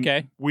 Oh,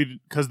 okay.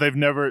 Because they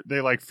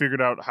like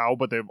figured out how,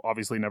 but they've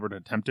obviously never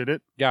attempted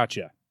it.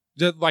 Gotcha.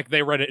 Just like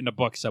they read it in a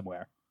book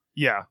somewhere.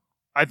 Yeah.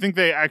 I think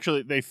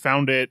they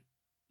found it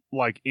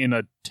like in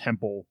a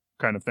temple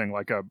kind of thing,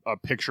 like a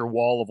picture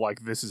wall of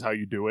like, this is how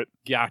you do it.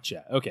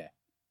 Gotcha. Okay.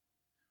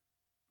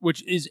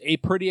 Which is a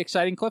pretty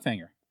exciting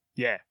cliffhanger.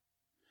 Yeah.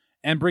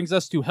 And brings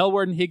us to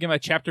Hellwarden Higema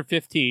Chapter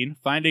 15,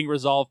 Finding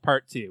Resolve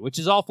Part 2, which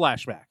is all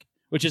flashback,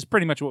 which is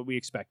pretty much what we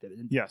expected.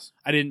 And Yes.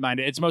 I didn't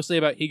mind it. It's mostly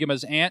about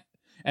Higema's aunt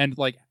and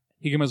like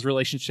Higema's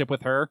relationship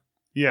with her.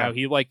 Yeah. How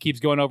he like keeps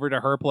going over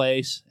to her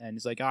place and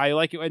he's like, I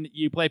like it when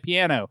you play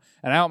piano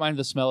and I don't mind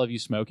the smell of you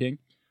smoking.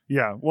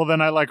 Yeah. Well, then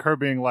I like her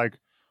being like,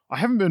 I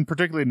haven't been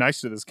particularly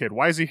nice to this kid.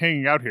 Why is he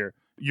hanging out here?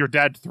 Your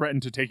dad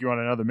threatened to take you on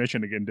another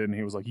mission again, didn't he?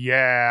 He was like,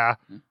 yeah.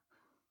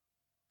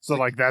 So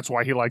like that's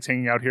why he likes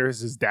hanging out here,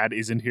 is his dad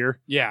isn't here.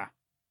 Yeah.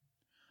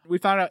 We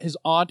found out his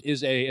aunt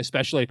is a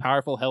especially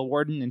powerful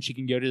Hellwarden and she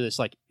can go to this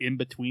like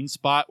in-between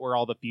spot where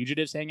all the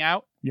fugitives hang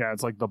out. Yeah,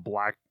 it's like the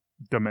black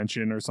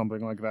dimension or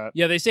something like that.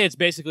 Yeah, they say it's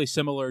basically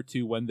similar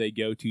to when they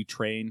go to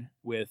train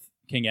with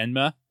King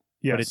Enma,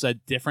 Yes. but it's a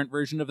different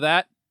version of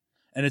that.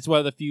 And it's one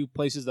of the few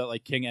places that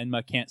like King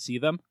Enma can't see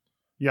them.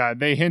 Yeah,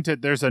 they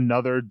hinted there's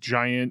another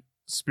giant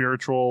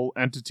spiritual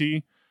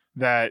entity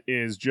that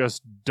is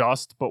just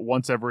dust, but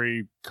once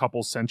every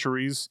couple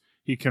centuries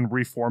he can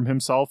reform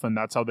himself and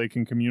that's how they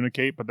can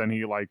communicate, but then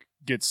he like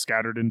gets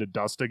scattered into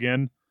dust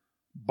again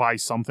by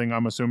something,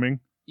 I'm assuming.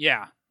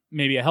 Yeah,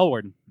 maybe a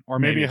Hellwarden. Or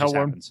maybe a it just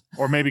Hellwarden. happens.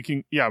 Or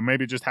maybe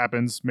maybe it just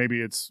happens.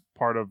 Maybe it's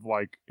part of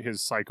like his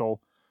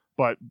cycle.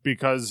 But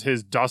because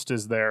his dust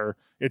is there,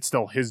 it's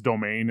still his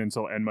domain, and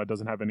so Enma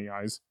doesn't have any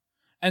eyes.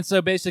 And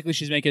so basically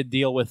she's making a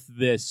deal with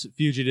this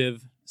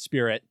fugitive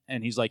spirit,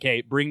 and he's like,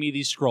 hey, bring me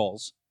these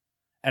scrolls,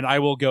 and I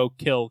will go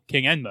kill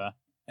King Enma,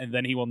 and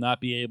then he will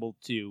not be able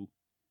to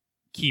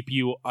keep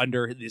you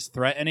under this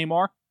threat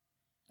anymore.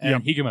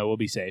 And Higema will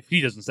be safe.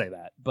 He doesn't say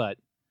that, but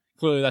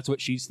clearly that's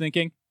what she's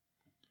thinking.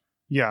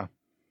 Yeah.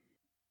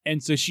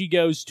 And so she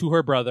goes to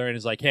her brother and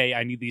is like, hey,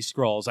 I need these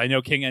scrolls. I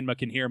know King Enma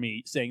can hear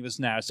me saying this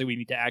now, so we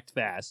need to act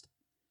fast.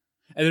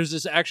 And there's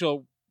this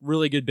actual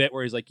really good bit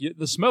where he's like,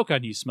 the smoke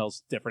on you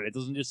smells different. It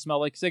doesn't just smell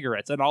like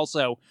cigarettes. And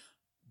also,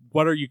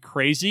 what are you,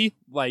 crazy?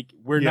 Like,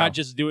 we're not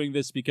just doing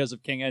this because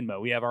of King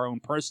Enma. We have our own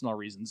personal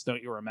reasons,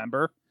 don't you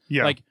remember?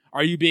 Yeah. Like,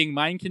 are you being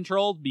mind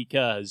controlled?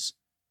 Because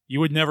you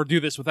would never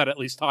do this without at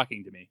least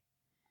talking to me.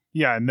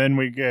 Yeah, and then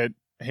we get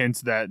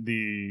hints that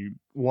the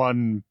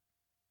one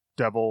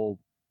devil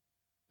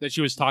that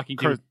she was talking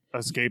to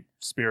escape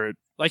spirit,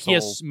 like soul. He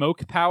has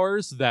smoke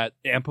powers that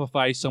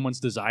amplify someone's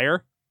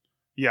desire.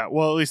 Yeah,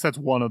 well, at least that's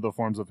one of the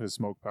forms of his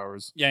smoke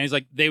powers. Yeah, and he's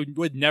like, they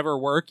would never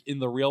work in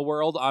the real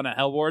world on a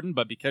Hellwarden,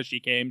 but because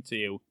she came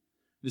to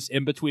this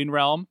in-between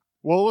realm.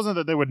 Well, it wasn't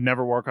that they would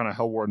never work on a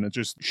Hellwarden. It's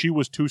just she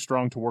was too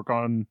strong to work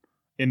on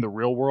in the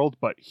real world,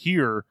 but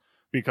here,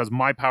 because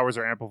my powers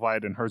are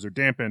amplified and hers are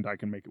dampened, I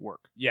can make it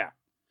work. Yeah.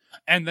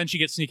 And then she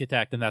gets sneak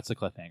attacked, and that's the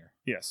cliffhanger.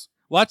 Yes.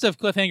 Lots of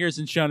cliffhangers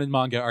in shonen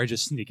manga are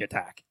just sneak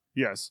attack.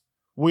 Yes.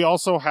 We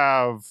also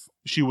have,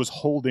 she was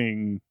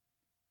holding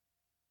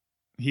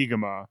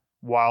Higema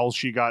while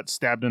she got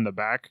stabbed in the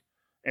back.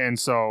 And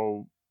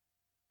so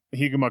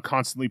Higema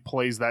constantly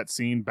plays that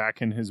scene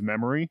back in his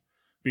memory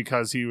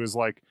because he was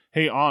like,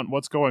 hey, aunt,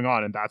 what's going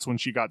on? And that's when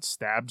she got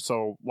stabbed.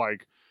 So,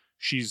 like,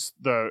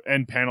 the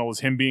end panel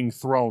is him being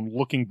thrown,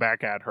 looking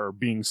back at her,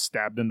 being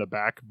stabbed in the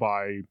back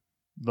by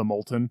the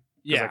Molten.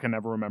 Because I can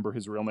never remember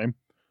his real name.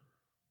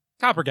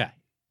 Copper Guy.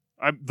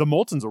 The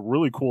Molten's a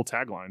really cool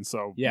tagline,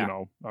 so, yeah.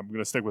 I'm going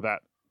to stick with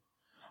that.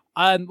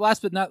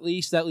 Last but not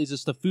least, that leads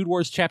us to Food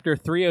Wars Chapter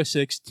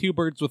 306, Two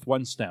Birds with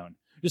One Stone.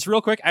 Just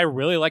real quick, I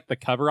really like the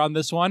cover on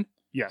this one.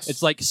 Yes.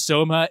 It's like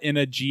Soma in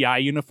a GI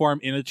uniform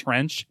in a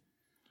trench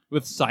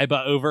with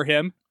Saiba over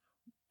him.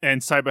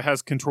 And Saiba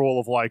has control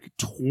of like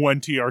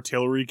 20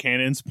 artillery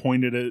cannons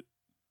pointed at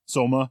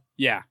Soma.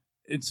 Yeah,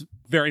 it's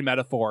very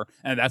metaphor,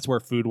 and that's where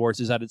Food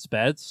Wars is at its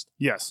best.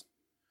 Yes.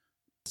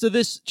 So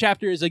this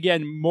chapter is,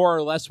 again, more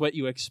or less what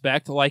you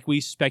expect. Like we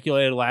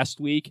speculated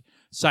last week,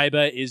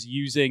 Saiba is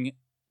using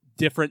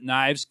different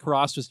knives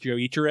crossed with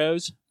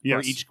Joichiro's for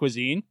each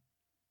cuisine.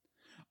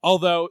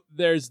 Although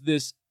there's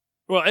this...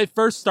 Well, it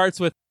first starts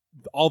with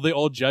all the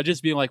old judges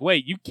being like,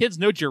 wait, you kids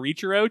know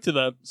Joichiro to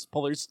the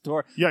Polar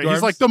Store? Yeah,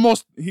 he's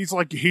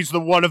the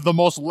one of the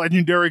most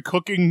legendary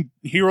cooking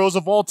heroes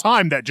of all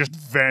time that just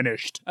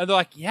vanished. And they're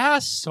like, yeah,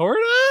 sorta?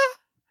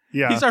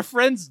 Yeah. He's our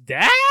friend's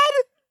dad?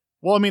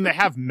 Well, I mean, they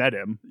have met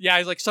him. Yeah,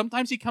 he's like,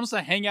 sometimes he comes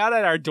to hang out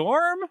at our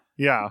dorm?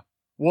 Yeah.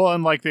 Well,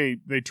 and like they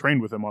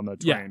trained with him on the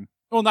train. Yeah.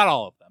 Well, not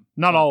all of them.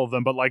 Not all of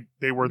them, but like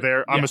they were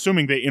there. I'm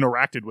assuming they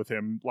interacted with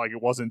him. Like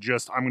it wasn't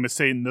just, I'm going to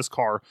stay in this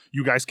car.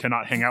 You guys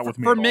cannot hang out with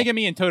me. For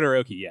Megami and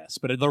Todoroki, yes.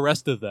 But the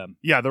rest of them.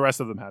 Yeah, the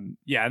rest of them hadn't.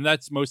 Yeah, and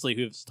that's mostly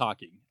who's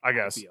talking, I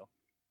guess.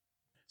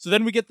 So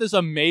then we get this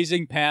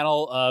amazing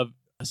panel of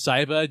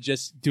Saiba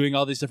just doing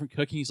all these different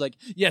cooking. He's like,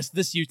 yes,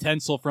 this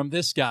utensil from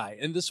this guy,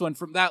 and this one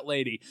from that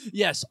lady.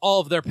 Yes,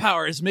 all of their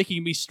power is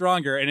making me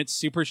stronger. And it's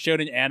super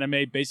shonen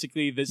anime,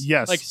 basically this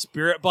like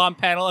spirit bomb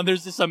panel. And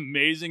there's this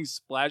amazing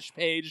splash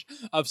page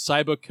of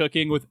Saiba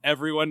cooking with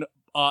everyone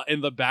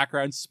in the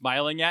background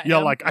smiling at him. Yeah,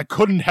 like, I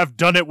couldn't have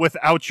done it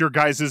without your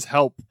guys'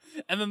 help.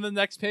 And then the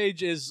next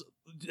page is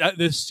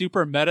this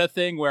super meta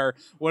thing where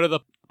one of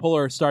the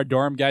Polar Star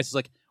Dorm guys is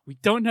like, we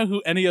don't know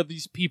who any of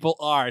these people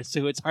are,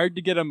 so it's hard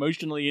to get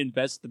emotionally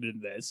invested in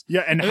this.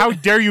 Yeah, and how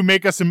dare you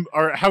make us,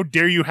 or how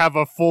dare you have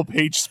a full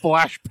page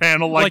splash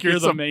panel like you're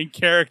the main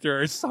character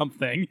or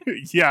something.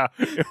 Yeah,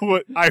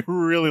 I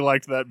really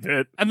liked that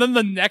bit. And then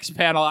the next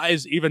panel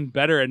is even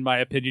better in my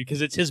opinion,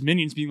 because it's his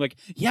minions being like,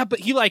 yeah,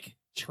 but he like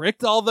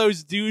tricked all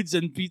those dudes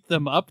and beat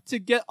them up to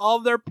get all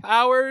their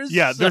powers.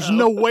 Yeah, there's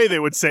no way they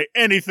would say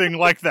anything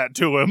like that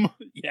to him.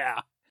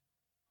 Yeah.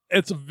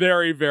 It's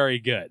very, very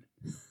good.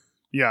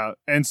 Yeah,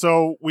 and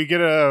so we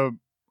get a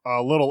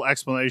little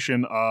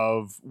explanation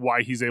of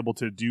why he's able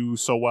to do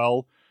so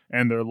well,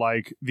 and they're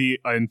like the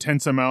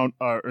intense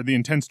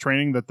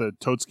training that the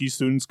Totsuki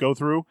students go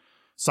through.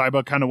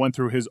 Saiba kind of went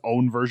through his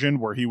own version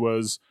where he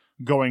was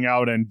going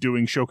out and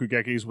doing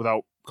shokugekis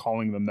without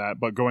calling them that,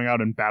 but going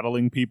out and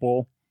battling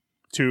people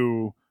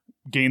to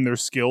gain their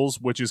skills,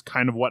 which is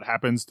kind of what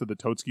happens to the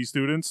Totsuki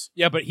students.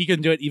 Yeah, but he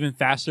can do it even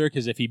faster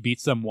because if he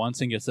beats them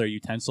once and gets their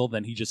utensil,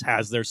 then he just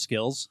has their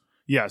skills.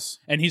 Yes.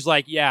 And he's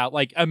like, yeah,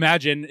 like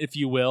imagine, if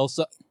you will,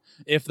 so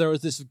if there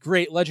was this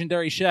great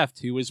legendary chef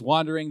who was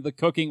wandering the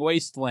cooking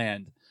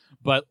wasteland,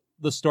 but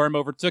the storm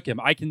overtook him,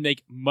 I can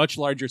make much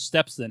larger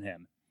steps than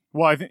him.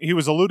 Well, I think he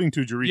was alluding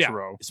to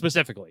Jerichiro. Yeah,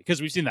 specifically,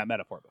 because we've seen that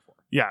metaphor before.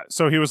 Yeah,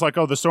 so he was like,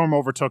 oh, the storm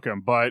overtook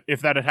him, but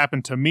if that had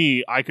happened to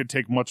me, I could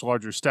take much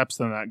larger steps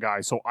than that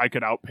guy, so I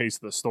could outpace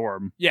the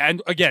storm. Yeah,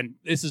 and again,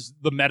 this is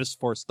the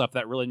metaphor stuff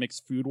that really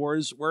makes Food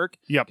Wars work.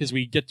 Yep. Because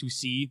we get to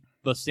see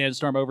the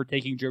sandstorm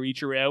overtaking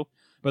Jerichiro,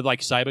 but like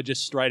Saiba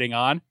just striding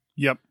on.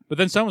 Yep. But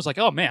then someone's like,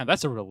 oh man,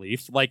 that's a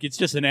relief. Like, it's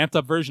just an amped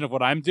up version of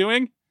what I'm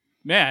doing.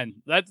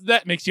 Man,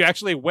 that makes you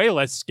actually way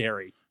less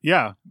scary.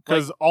 Yeah,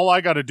 because all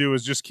I got to do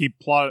is just keep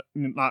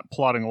not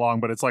plodding along,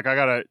 but it's like I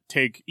got to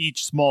take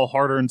each small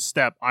hard-earned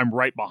step. I'm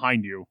right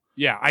behind you.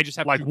 Yeah, I just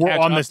have like to we're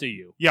catch on up this, to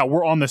you. Yeah,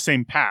 we're on the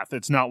same path.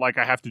 It's not like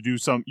I have to do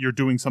you're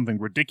doing something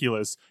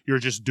ridiculous. You're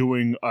just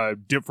doing a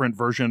different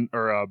version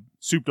or a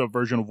souped-up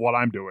version of what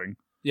I'm doing.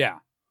 Yeah.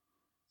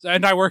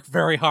 And I work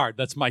very hard.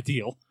 That's my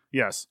deal.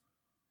 Yes.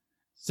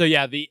 So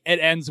yeah, it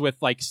ends with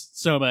like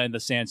Soma and the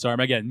sandstorm.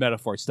 Again,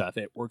 metaphor stuff.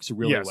 It works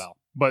really well.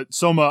 But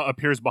Soma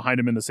appears behind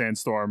him in the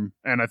sandstorm,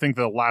 and I think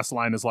the last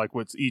line is like,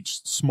 what's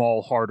each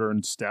small,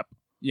 hard-earned step?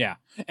 Yeah.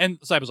 And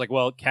Saiba's like,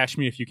 well, catch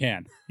me if you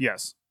can.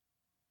 Yes.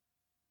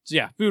 So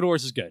yeah, Food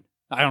Wars is good.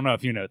 I don't know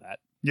if you know that.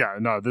 Yeah,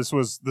 no, this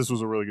was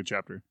a really good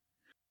chapter.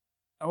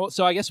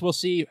 So I guess we'll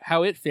see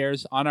how it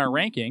fares on our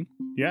ranking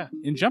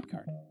in Jump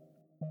Card.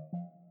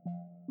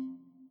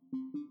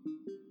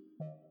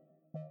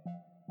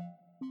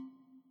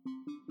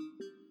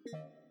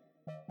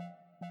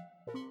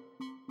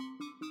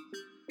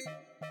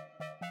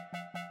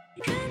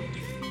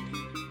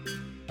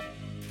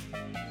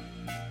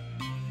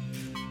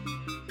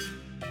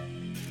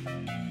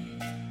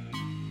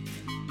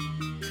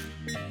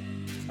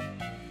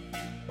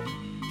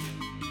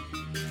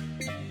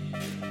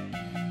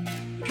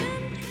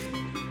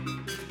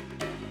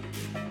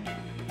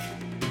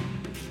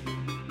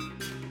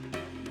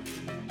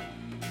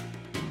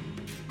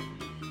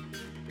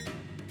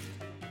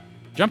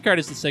 Jump Card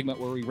is the segment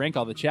where we rank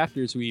all the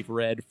chapters we've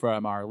read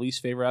from our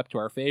least favorite up to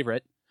our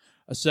favorite.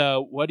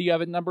 So what do you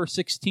have at number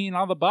 16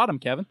 on the bottom,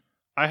 Kevin?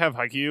 I have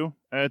Haikyuu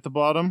at the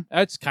bottom.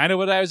 That's kind of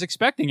what I was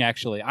expecting,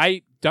 actually.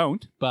 I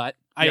don't, but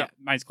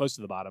mine's close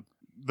to the bottom.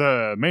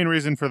 The main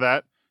reason for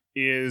that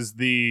is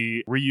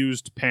the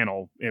reused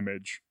panel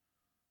image.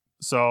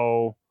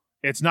 So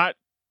it's not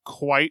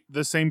quite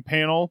the same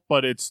panel,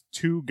 but it's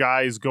two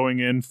guys going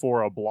in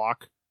for a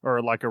block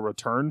or like a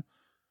return.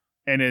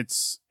 And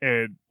it's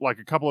like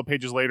a couple of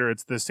pages later,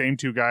 it's the same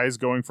two guys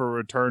going for a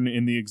return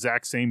in the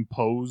exact same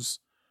pose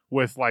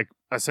with like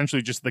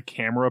essentially just the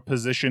camera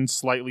positioned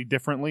slightly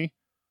differently.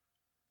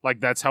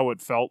 Like that's how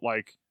it felt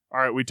like, all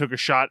right, we took a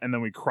shot and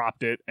then we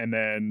cropped it and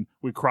then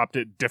we cropped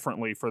it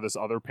differently for this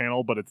other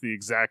panel, but it's the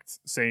exact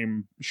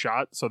same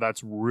shot. So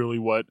that's really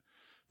what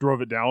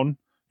drove it down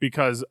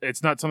because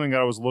it's not something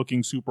that I was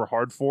looking super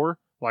hard for.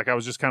 Like I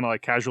was just kind of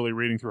like casually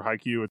reading through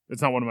Haikyuu.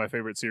 It's not one of my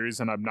favorite series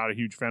and I'm not a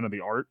huge fan of the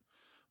art.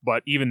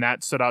 But even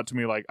that stood out to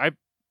me like, I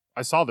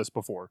saw this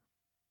before,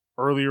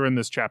 earlier in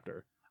this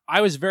chapter.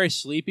 I was very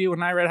sleepy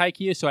when I read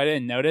Haikyuu, so I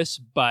didn't notice,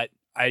 but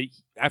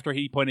after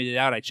he pointed it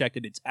out, I checked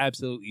it. It's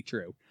absolutely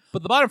true.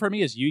 But the bottom for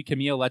me is Yui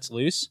Camille Lets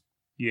Loose.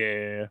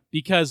 Yeah.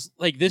 Because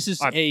like this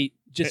is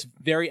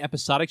very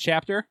episodic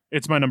chapter.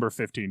 It's my number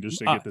 15, just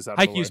to get this out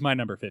of the way. Haikyuu's my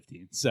number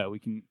 15, so we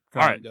can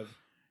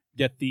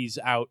get these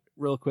out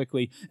real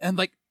quickly. And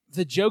like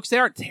the jokes, they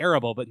aren't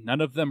terrible, but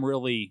none of them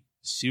really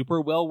super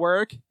well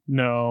work.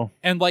 No.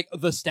 And like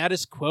the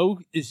status quo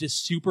is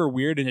just super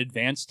weird and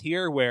advanced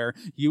here where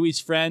Yui's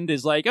friend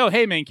is like, oh,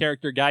 hey, main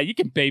character guy, you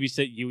can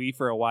babysit Yui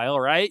for a while,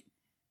 right?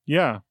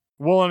 Yeah.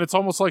 Well, and it's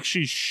almost like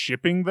she's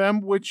shipping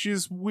them, which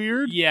is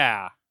weird.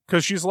 Yeah.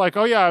 Because she's like,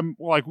 oh, yeah, I'm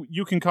like,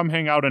 you can come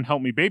hang out and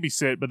help me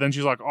babysit. But then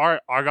she's like, all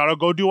right, I gotta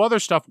go do other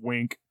stuff,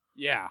 wink.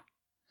 Yeah.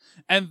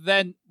 And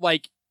then,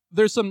 like,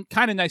 there's some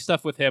kind of nice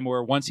stuff with him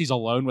where once he's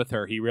alone with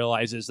her, he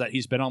realizes that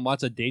he's been on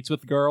lots of dates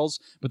with girls,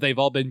 but they've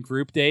all been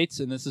group dates,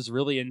 and this is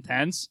really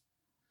intense.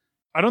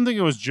 I don't think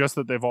it was just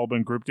that they've all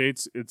been group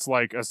dates. It's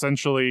like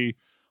essentially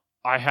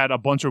I had a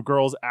bunch of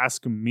girls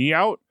ask me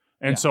out,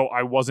 and so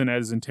I wasn't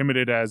as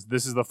intimidated as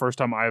this is the first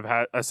time I've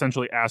had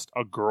essentially asked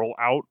a girl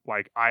out.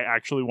 Like I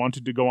actually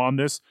wanted to go on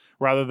this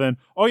rather than,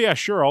 oh yeah,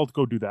 sure, I'll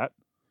go do that.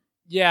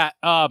 Yeah,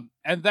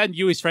 and then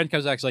Yui's friend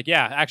comes back, he's like,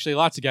 yeah, actually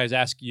lots of guys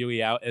ask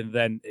Yui out, and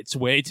then it's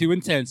way too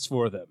intense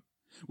for them,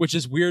 which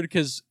is weird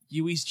because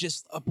Yui's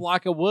just a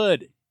block of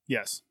wood.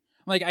 Yes.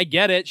 Like, I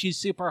get it, she's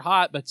super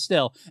hot, but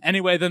still.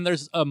 Anyway, then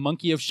there's a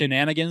monkey of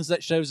shenanigans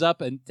that shows up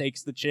and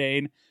takes the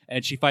chain,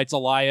 and she fights a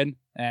lion,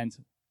 and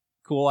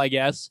cool, I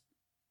guess.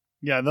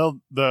 Yeah,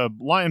 the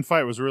lion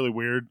fight was really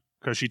weird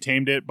because she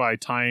tamed it by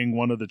tying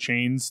one of the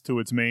chains to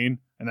its mane,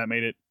 and that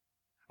made it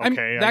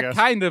okay, that I guess.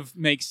 kind of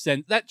makes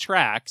sense. That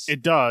tracks.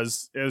 It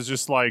does. It was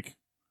just like,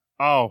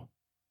 oh,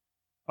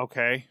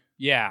 okay,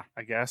 Yeah,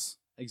 I guess.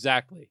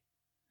 exactly.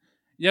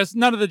 Yes,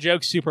 none of the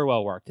jokes super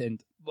well worked,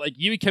 and like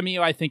Yui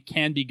Kamiya, I think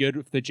can be good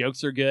if the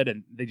jokes are good,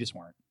 and they just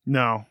weren't.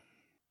 No.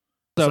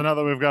 So now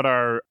that we've got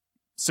our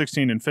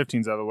 16 and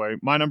 15s out of the way,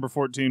 my number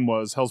 14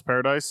 was Hell's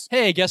Paradise.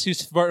 Hey, guess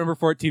whose number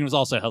 14 was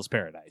also Hell's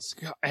Paradise?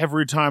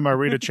 Every time I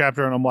read a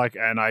chapter and I'm like,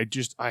 and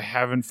I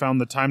haven't found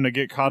the time to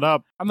get caught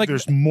up. I'm like,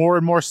 there's more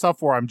and more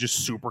stuff where I'm just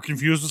super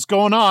confused what's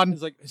going on.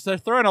 It's like they're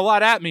throwing a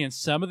lot at me, and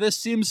some of this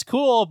seems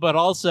cool, but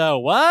also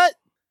what?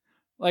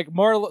 Like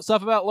more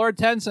stuff about Lord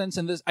Tencent,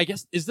 and this. I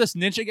guess is this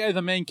ninja guy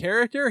the main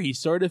character? He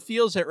sort of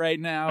feels it right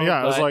now.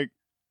 Yeah, I was like,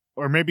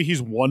 or maybe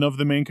he's one of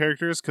the main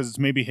characters because it's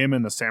maybe him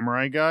and the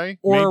samurai guy.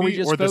 or maybe, are we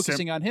just or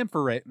focusing on him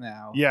for right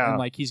now? Yeah. and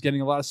like he's getting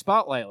a lot of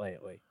spotlight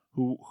lately.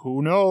 Who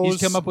knows? He's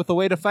come up with a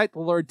way to fight the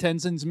Lord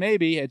Tencents.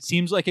 Maybe it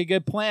seems like a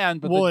good plan,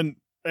 but and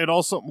it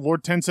also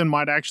Lord Tencent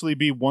might actually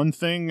be one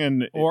thing,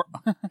 and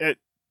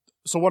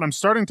so what I'm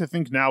starting to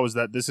think now is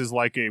that this is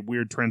like a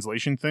weird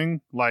translation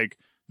thing. Like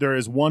there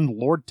is one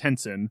Lord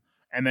Tencent,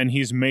 and then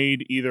he's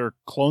made either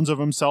clones of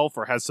himself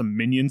or has some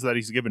minions that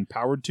he's given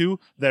power to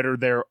that are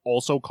there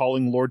also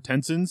calling Lord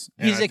Tencents.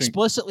 he's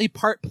explicitly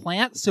part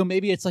plant, so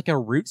maybe it's like a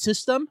root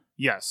system,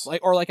 yes.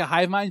 or like a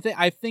hive mind thing.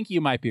 I think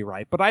you might be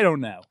right, but I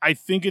don't know. I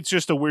think it's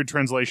just a weird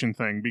translation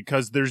thing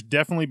because there's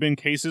definitely been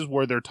cases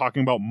where they're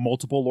talking about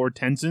multiple Lord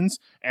Tencents,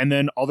 and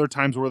then other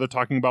times where they're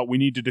talking about we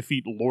need to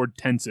defeat Lord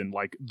Tencent,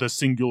 like the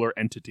singular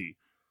entity.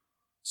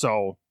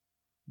 So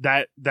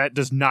that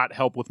does not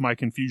help with my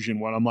confusion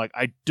when I'm like,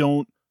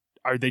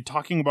 are they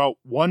talking about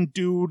one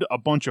dude, a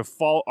bunch of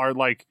are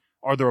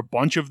there a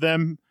bunch of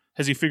them?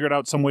 Has he figured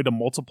out some way to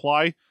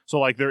multiply? So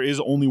like there is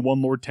only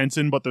one Lord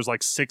Tencent, but there's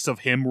like 6 of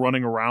him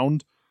running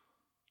around.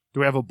 Do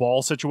we have a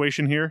ball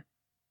situation here?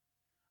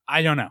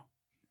 I don't know.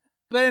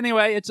 But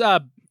anyway, it's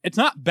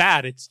not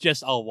bad. It's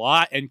just a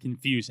lot and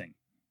confusing.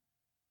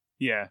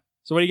 Yeah.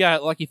 So what do you got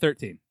at Lucky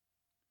 13?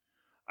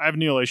 I have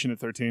Annihilation at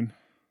 13.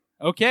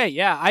 Okay,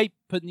 yeah, I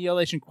put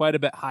Annihilation quite a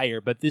bit higher,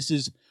 but this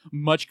is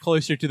much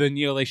closer to the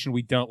Annihilation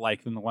we don't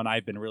like than the one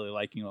I've been really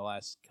liking the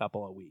last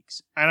couple of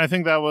weeks. And I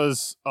think that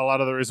was a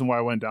lot of the reason why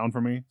it went down for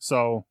me.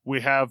 So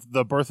we have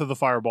the Birth of the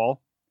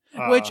Fireball.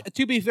 Which,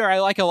 to be fair, I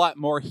like a lot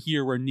more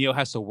here where Neo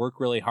has to work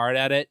really hard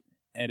at it,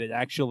 and it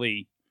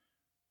actually...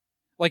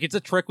 Like, it's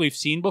a trick we've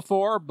seen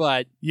before,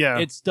 but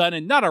it's done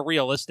in not a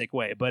realistic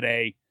way, but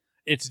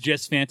it's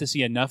just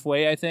fantasy enough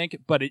way, I think,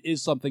 but it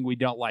is something we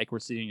don't like we're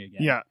seeing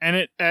again. Yeah, and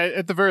it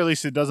at the very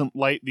least, it doesn't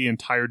light the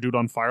entire dude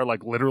on fire.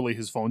 Like, literally,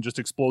 his phone just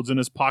explodes in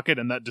his pocket,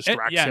 and that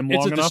distracts him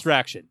long enough. It's a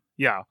distraction.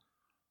 Yeah.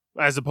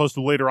 As opposed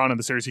to later on in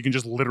the series, he can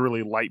just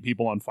literally light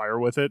people on fire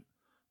with it.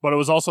 But it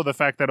was also the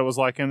fact that it was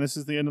like, and this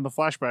is the end of the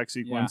flashback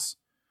sequence.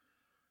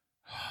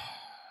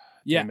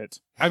 Yeah. Damn it.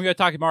 I'm going to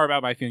talk more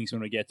about my feelings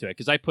when we get to it,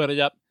 because I put it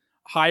up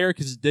higher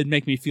because it did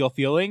make me feel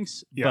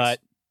feelings,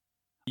 but...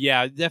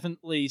 Yeah,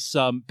 definitely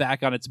some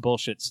back on its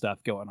bullshit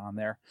stuff going on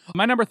there.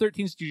 My number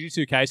 13 is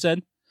Jujutsu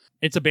Kaisen.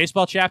 It's a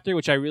baseball chapter,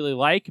 which I really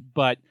like,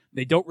 but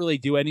they don't really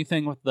do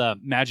anything with the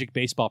magic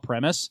baseball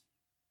premise.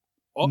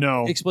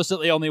 No.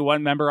 Explicitly, only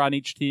one member on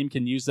each team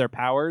can use their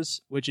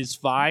powers, which is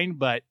fine,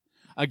 but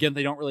again,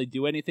 they don't really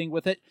do anything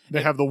with it.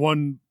 They have the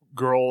one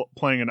girl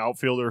playing an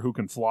outfielder who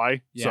can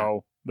fly,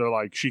 so they're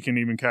like, she can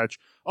even catch,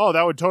 oh,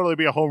 that would totally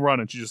be a home run,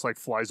 and she just like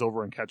flies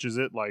over and catches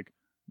it. Like,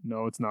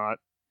 no, it's not.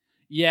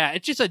 Yeah,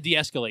 it's just a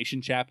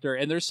de-escalation chapter,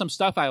 and there's some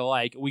stuff I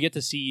like. We get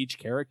to see each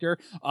character.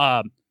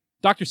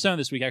 Dr. Stone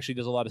this week actually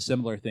does a lot of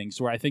similar things,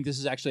 where I think this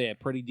is actually a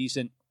pretty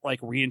decent like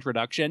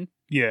reintroduction.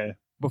 Yeah.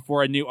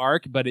 Before a new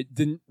arc, but it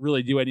didn't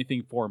really do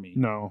anything for me.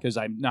 No. Because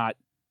I'm not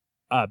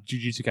a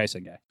Jujutsu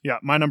Kaisen guy. Yeah,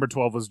 my number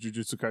 12 was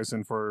Jujutsu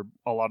Kaisen for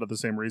a lot of the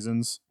same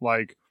reasons.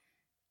 Like,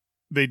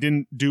 they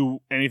didn't do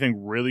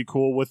anything really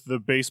cool with the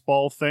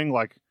baseball thing.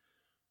 Like,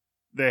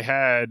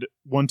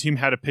 one team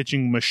had a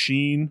pitching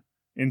machine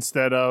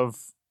instead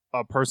of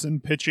a person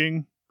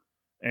pitching,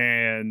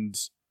 and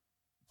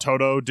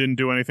Toto didn't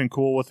do anything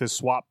cool with his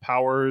swap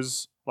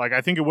powers. Like,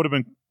 I think it would have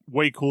been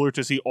way cooler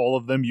to see all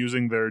of them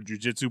using their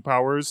jujitsu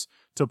powers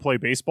to play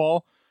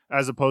baseball,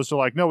 as opposed to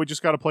like, no, we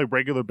just got to play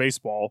regular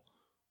baseball.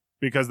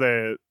 because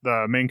the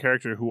main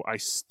character, who I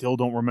still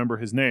don't remember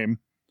his name,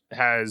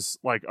 has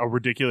like a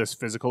ridiculous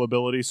physical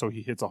ability, so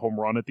he hits a home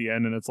run at the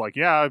end, and it's like,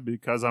 yeah,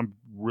 because I'm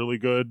really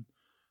good,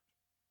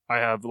 I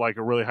have like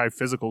a really high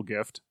physical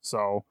gift.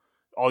 So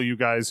all you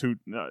guys who,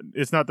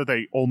 it's not that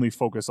they only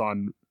focus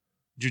on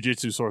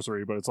jujitsu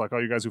sorcery, but it's like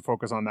all you guys who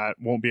focus on that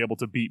won't be able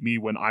to beat me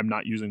when I'm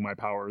not using my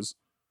powers,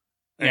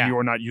 and Yeah.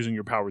 you're not using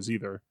your powers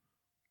either.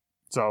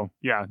 So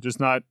yeah, just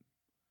not.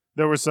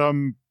 There was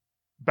some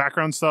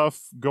background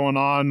stuff going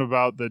on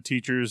about the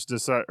teachers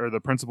or the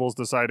principals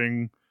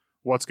deciding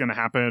what's going to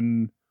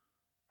happen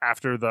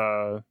after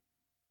the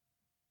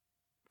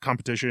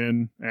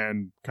competition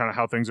and kind of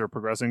how things are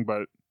progressing,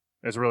 but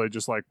it's really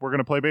just like, we're going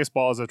to play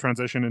baseball as a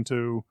transition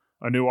into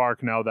a new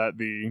arc now that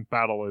the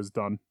battle is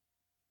done.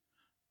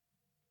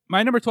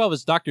 My number 12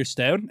 is Dr.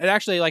 Stone. It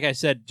actually, like I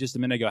said just a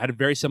minute ago, had a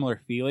very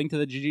similar feeling to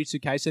the Jujutsu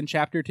Kaisen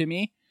chapter to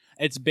me.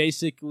 It's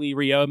basically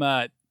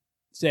Ryoma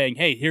saying,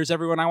 hey, here's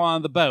everyone I want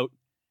on the boat.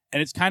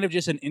 And it's kind of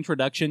just an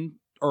introduction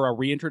or a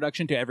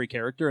reintroduction to every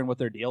character and what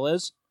their deal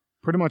is.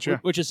 Pretty much, yeah.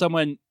 Which is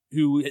someone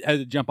who had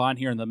to jump on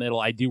here in the middle.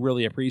 I do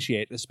really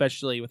appreciate,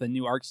 especially with a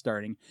new arc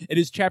starting. It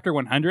is chapter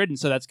 100, and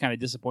so that's kind of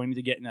disappointing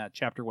to get in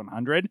chapter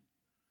 100.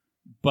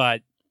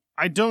 But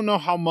I don't know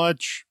how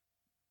much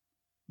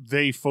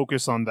they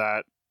focus on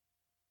that.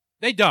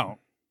 They don't,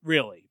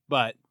 really.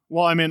 But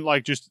well, I mean,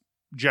 like, just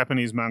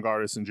Japanese manga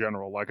artists in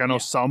general. Like, I know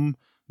some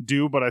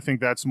do, but I think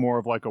that's more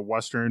of like a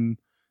Western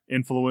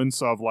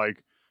influence of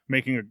like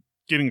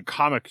getting a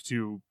comic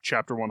to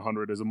chapter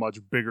 100 is a much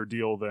bigger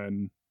deal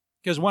than...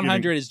 Because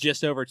 100 is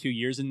just over 2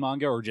 years in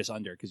manga, or just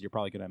under, because you're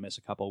probably going to miss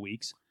a couple of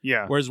weeks.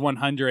 Yeah. Whereas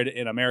 100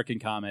 in American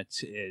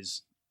comics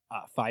is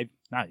 5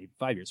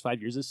 years.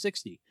 5 years is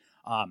 60.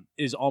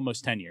 Is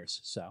almost 10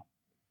 years. So.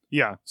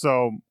 Yeah.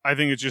 So I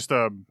think it's just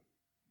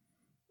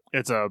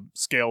it's a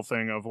scale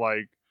thing of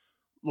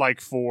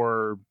like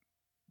for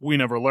We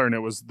Never Learn, it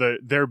was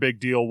their big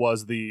deal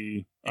was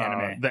the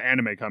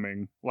anime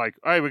coming. Like,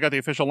 all right, we got the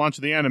official launch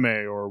of the anime,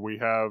 or we've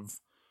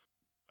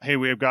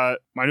got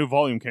my new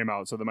volume came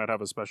out, so they might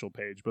have a special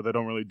page, but they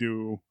don't really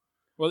do.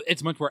 Well,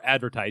 it's much more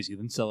advertising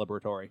than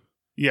celebratory.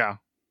 Yeah.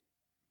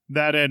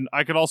 That, and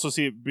I could also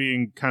see it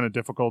being kind of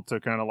difficult to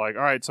kind of like,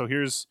 all right, so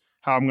here's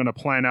how I'm going to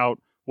plan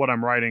out what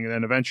I'm writing, and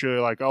then eventually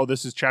like, oh,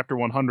 this is chapter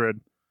 100.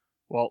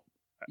 Well,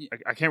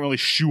 I can't really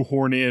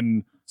shoehorn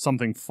in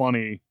something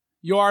funny.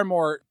 You are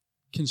more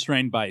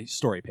constrained by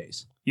story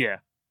pace. Yeah.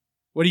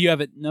 What do you have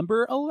at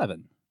number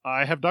 11?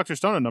 I have Dr.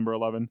 Stone at number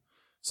 11.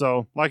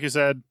 So, like you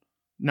said,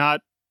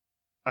 not,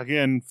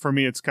 again, for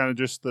me, it's kind of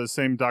just the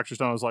same Dr.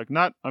 Stone. I was like,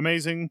 not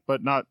amazing,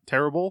 but not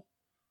terrible.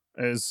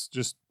 Is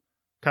just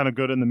kind of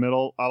good in the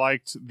middle. I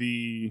liked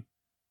the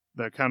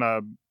kind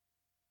of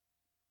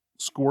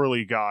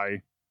squirrely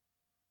guy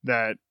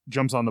that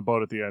jumps on the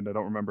boat at the end. I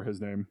don't remember his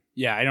name.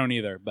 Yeah, I don't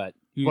either, but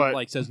he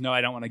says, no,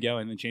 I don't want to go,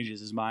 and then changes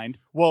his mind.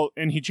 Well,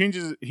 and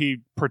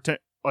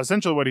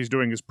essentially what he's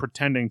doing is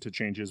pretending to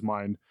change his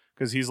mind,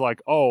 because he's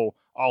like, oh,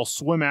 I'll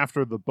swim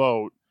after the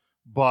boat,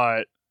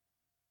 but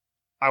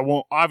I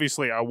won't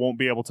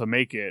be able to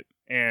make it,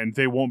 and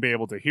they won't be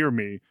able to hear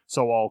me,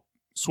 so I'll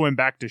swim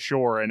back to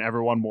shore, and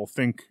everyone will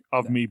think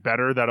of me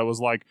better, that it was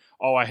like,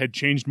 oh, I had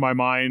changed my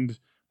mind,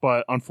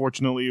 but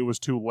unfortunately it was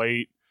too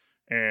late.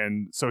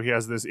 And so he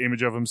has this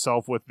image of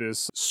himself with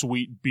this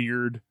sweet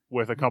beard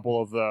with a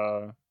couple of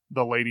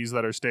the ladies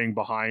that are staying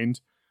behind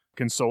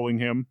consoling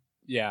him.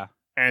 Yeah.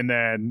 And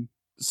then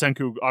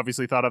Senku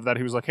obviously thought of that.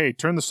 He was like, hey,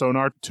 turn the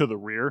sonar to the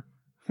rear.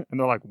 And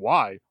they're like,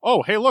 why?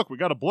 Oh, hey, look, we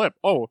got a blip.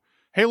 Oh,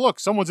 hey, look,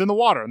 someone's in the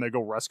water. And they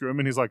go rescue him.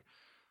 And he's like,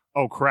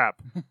 oh,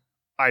 crap.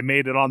 I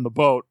made it on the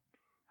boat.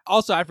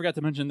 Also, I forgot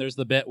to mention there's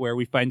the bit where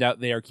we find out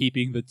they are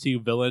keeping the two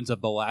villains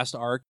of the last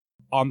arc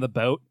on the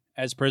boat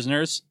as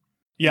prisoners.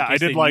 Yeah, I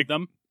did like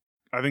them.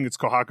 I think it's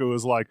Kohaku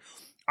is like,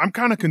 I'm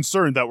kind of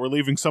concerned that we're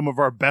leaving some of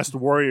our best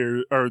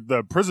warriors, or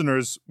the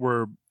prisoners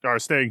are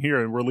staying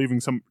here, and we're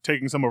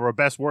taking some of our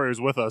best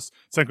warriors with us.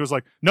 Senku's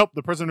like, nope,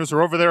 the prisoners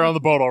are over there on the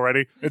boat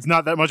already. It's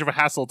not that much of a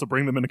hassle to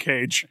bring them in a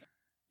cage.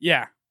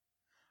 Yeah.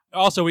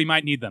 Also, we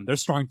might need them. They're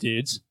strong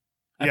dudes.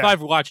 If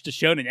I've watched a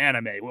shonen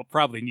anime, we'll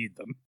probably need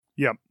them.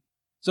 Yep.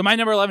 So my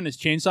number 11 is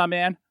Chainsaw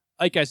Man.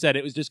 Like I said,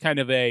 it was just kind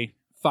of a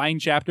fine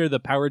chapter. The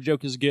power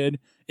joke is good.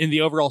 In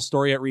the overall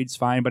story, it reads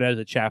fine, but as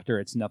a chapter,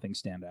 it's nothing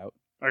standout.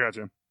 I got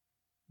you.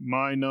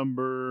 My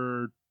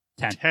number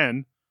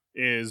 10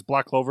 is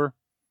Black Clover,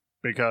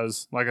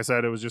 because, like I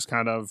said, it was just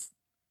kind of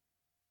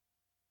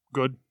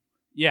good.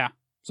 Yeah.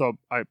 So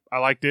I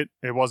liked it.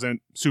 It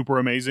wasn't super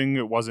amazing.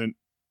 It wasn't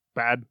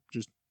bad.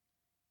 Just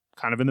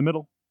kind of in the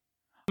middle.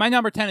 My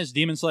number 10 is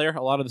Demon Slayer.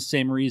 A lot of the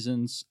same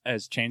reasons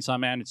as Chainsaw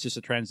Man. It's just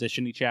a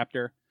transition-y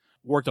chapter.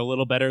 Worked a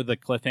little better. The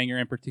cliffhanger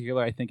in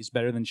particular, I think, is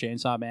better than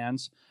Chainsaw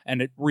Man's.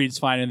 And it reads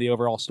fine in the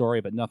overall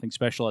story, but nothing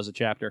special as a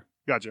chapter.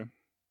 Gotcha.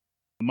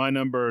 My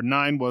number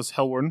 9 was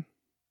Hellworn.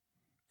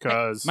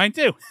 Because mine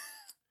too.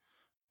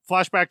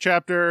 Flashback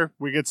chapter,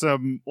 we get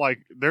some,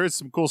 there is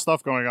some cool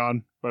stuff going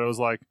on, but it was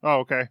like, oh,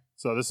 okay.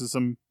 So this is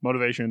some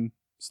motivation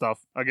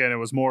stuff. Again, it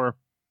was more,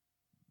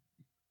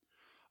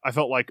 I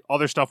felt like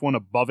other stuff went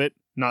above it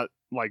Not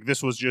like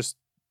this was just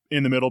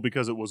in the middle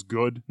because it was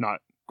good, not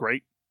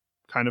great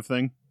kind of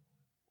thing.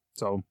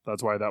 So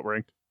that's why that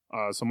ranked.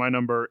 So my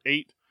number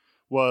 8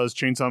 was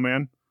Chainsaw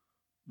Man.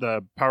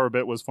 The power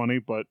bit was funny,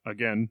 but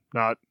again,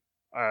 not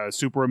a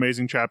super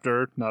amazing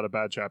chapter, not a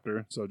bad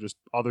chapter. So just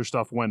other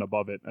stuff went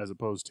above it as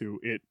opposed to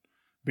it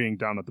being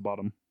down at the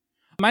bottom.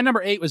 My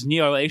number 8 was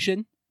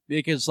Neolation,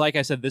 because, like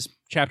I said, this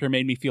chapter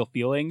made me feel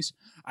feelings.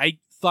 I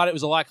thought it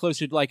was a lot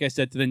closer, like I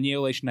said, to the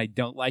Neolation I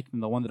don't like than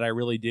the one that I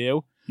really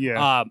do.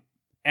 Yeah.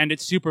 And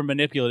it's super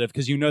manipulative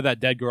because you know that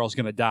dead girl's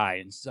going to die.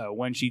 And so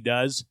when she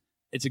does,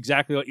 it's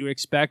exactly what you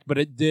expect. But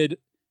it did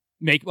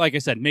make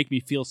me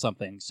feel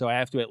something. So I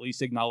have to at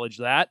least acknowledge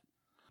that.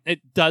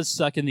 It does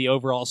suck in the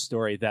overall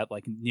story that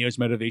like Neo's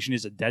motivation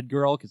is a dead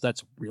girl, because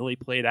that's really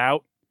played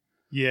out.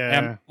 Yeah.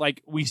 And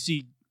like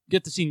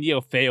get to see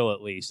Neo fail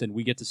at least, and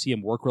we get to see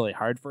him work really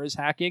hard for his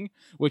hacking,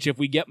 which if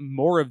we get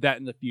more of that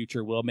in the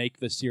future will make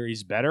the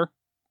series better.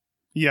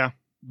 Yeah.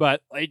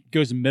 But it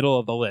goes middle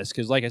of the list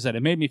because, like I said,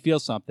 it made me feel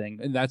something,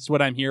 and that's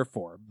what I'm here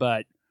for.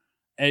 But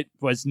it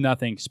was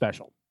nothing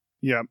special.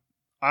 Yeah.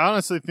 I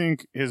honestly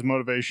think his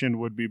motivation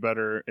would be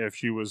better if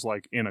she was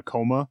like in a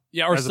coma.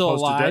 Yeah, or as still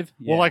opposed to alive.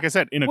 dead. Well, like I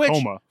said, in a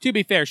coma. To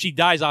be fair, she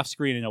dies off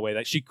screen in a way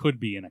that she could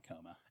be in a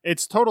coma.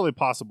 It's totally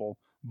possible,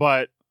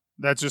 but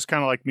that's just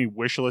kind of like me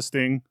wish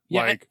listing.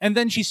 Yeah, like, and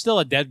then she's still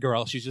a dead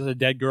girl. She's just a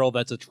dead girl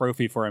that's a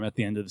trophy for him at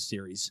the end of the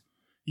series.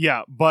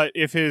 yeah, but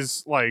if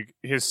his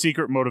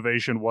secret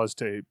motivation was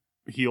to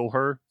heal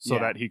her so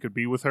that he could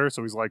be with her,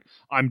 so he's like,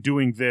 I'm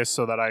doing this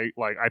so that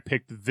I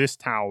picked this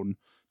town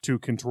to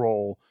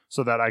control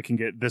so that I can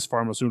get this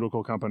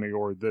pharmaceutical company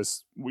or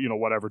this,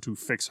 whatever to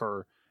fix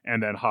her.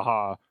 And then,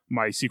 haha,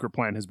 my secret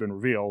plan has been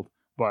revealed.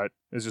 But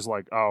it's just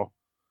like, oh,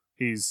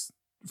 he's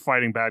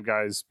fighting bad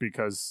guys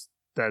because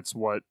that's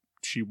what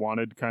she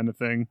wanted, kind of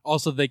thing.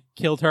 Also, they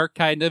killed her,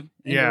 kind of,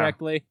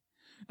 indirectly. Yeah.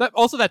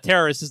 That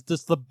terrorist is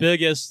just the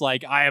biggest,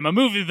 like, I am a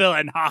movie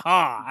villain,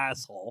 haha,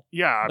 asshole.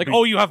 Yeah. Like,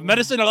 oh, you have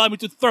medicine? Allow me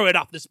to throw it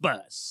off this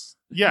bus.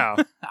 Yeah.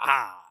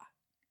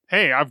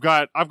 Hey, I've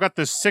got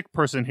this sick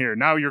person here.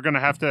 Now you're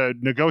gonna have to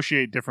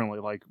negotiate differently.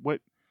 Like,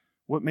 what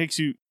makes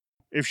you?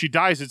 If she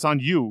dies, it's on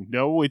you.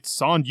 No,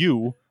 it's on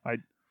you.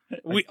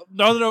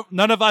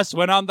 None of us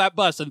went on that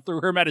bus and threw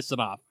her medicine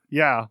off.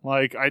 Yeah,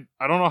 like I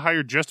don't know how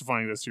you're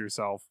justifying this to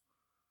yourself.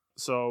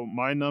 So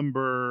my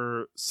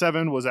number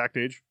 7 was Act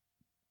Age.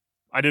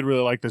 I did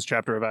really like this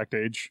chapter of Act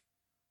Age.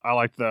 I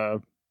liked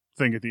the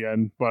thing at the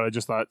end, but I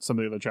just thought some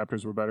of the other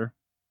chapters were better.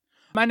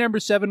 My number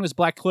 7 was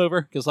Black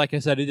Clover, because like I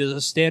said, it is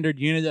a standard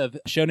unit of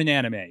shonen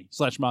anime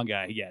 / manga,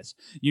 I guess.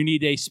 You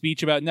need a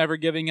speech about never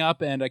giving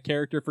up and a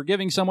character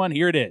forgiving someone.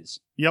 Here it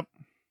is. Yep.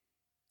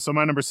 So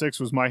my number 6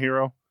 was My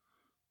Hero.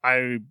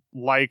 I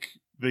like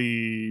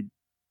the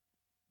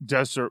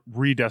Destro,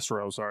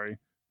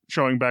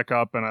 showing back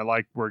up, and I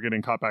like we're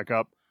getting caught back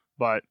up,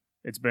 but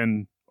it's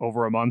been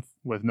over a month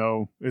with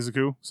no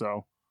Izuku,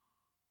 so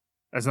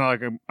it's not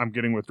like I'm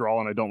getting withdrawal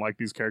and I don't like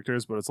these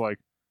characters, but it's like,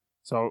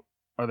 so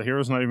are the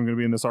heroes not even going to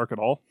be in this arc at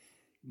all?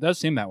 It does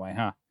seem that way,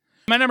 huh?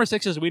 My number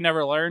 6 is We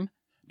Never Learn,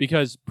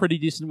 because pretty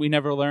decent We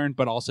Never Learn,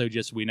 but also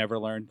just We Never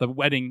Learn. The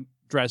wedding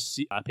dress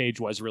page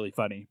was really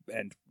funny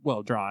and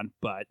well drawn,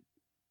 but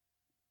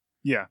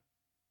yeah.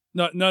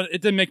 No,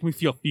 it didn't make me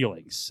feel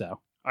feelings, so.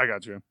 I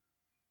got you.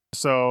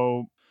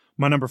 So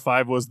my number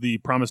 5 was The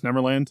Promised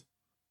Neverland.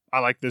 I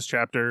like this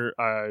chapter.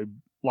 I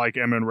like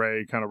Emma and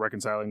Ray kind of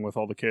reconciling with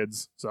all the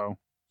kids, so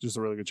just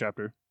a really good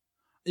chapter.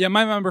 Yeah,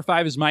 my number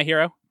 5 is My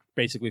Hero.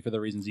 Basically for the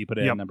reasons you put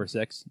in number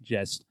 6.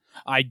 Just,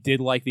 I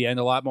did like the end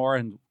a lot more,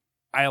 and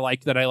I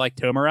like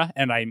Tomura,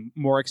 and I'm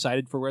more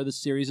excited for where this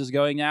series is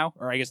going now,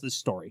 or I guess this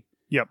story.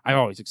 Yep. I'm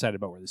always excited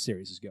about where the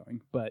series is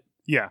going, but...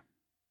 Yeah.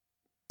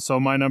 So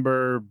my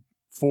number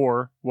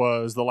 4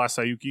 was The Last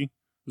Sayuki. It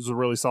was a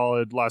really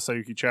solid Last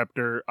Sayuki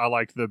chapter. I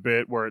liked the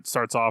bit where it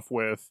starts off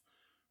with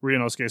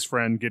Ryunosuke's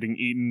friend getting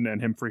eaten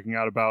and him freaking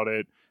out about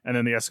it, and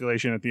then the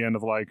escalation at the end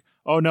of like,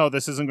 oh no,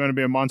 this isn't going to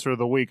be a monster of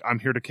the week. I'm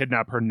here to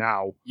kidnap her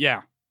now.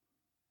 Yeah.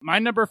 My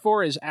number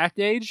 4 is Act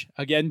Age,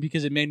 again,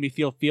 because it made me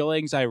feel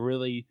feelings. I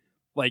really,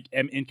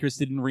 am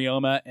interested in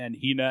Ryoma and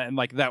Hina and,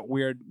 that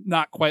weird,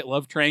 not quite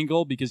love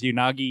triangle because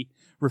Unagi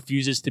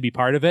refuses to be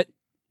part of it.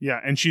 Yeah,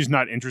 and she's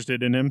not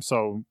interested in him,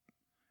 so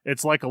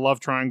it's like a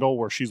love triangle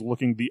where she's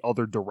looking the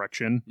other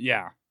direction.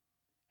 Yeah.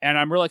 And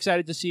I'm real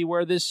excited to see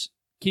where this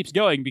keeps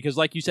going because,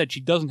 like you said, she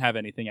doesn't have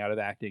anything out of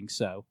acting,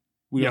 so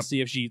we'll see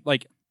if she,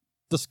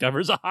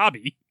 discovers a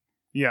hobby.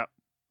 Yeah.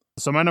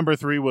 So my number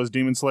 3 was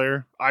Demon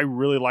Slayer. I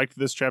really liked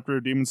this chapter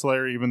of Demon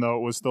Slayer, even though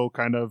it was still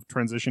kind of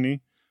transition-y.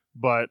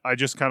 But I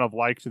just kind of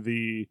liked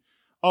the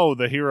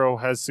hero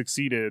has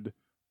succeeded,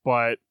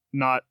 but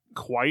not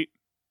quite.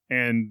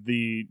 And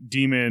the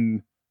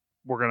demon,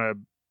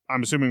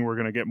 I'm assuming we're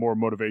going to get more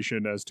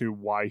motivation as to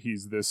why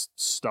he's this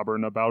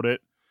stubborn about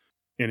it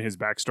in his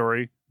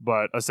backstory.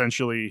 But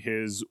essentially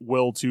his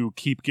will to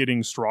keep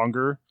getting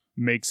stronger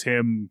makes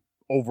him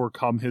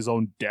overcome his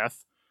own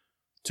death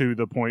to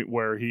the point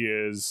where he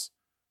is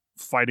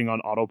fighting on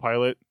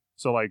autopilot.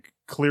 So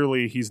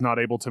clearly he's not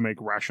able to make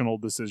rational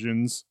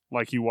decisions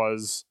like he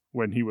was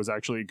when he was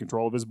actually in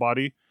control of his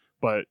body,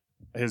 but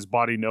his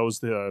body knows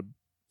the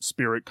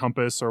spirit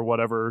compass or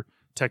whatever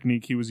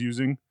technique he was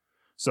using.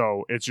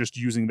 So it's just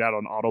using that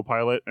on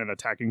autopilot and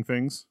attacking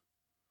things.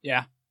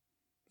 Yeah.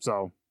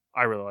 So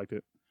I really liked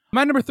it.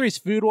 My number 3 is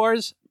Food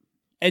Wars.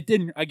 It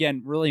didn't,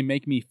 again, really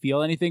make me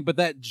feel anything, but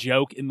that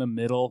joke in the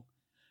middle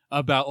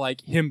about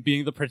like him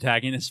being the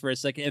protagonist for a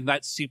second and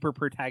that super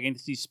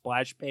protagonisty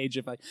splash page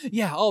of like,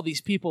 yeah, all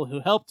these people who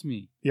helped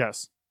me.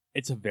 Yes.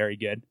 It's a very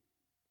good.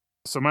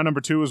 So my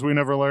number 2 is We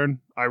Never Learn.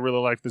 I really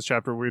liked this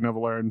chapter, We Never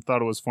Learn.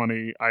 Thought it was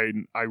funny.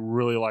 I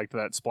really liked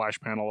that splash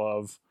panel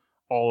of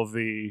all of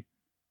the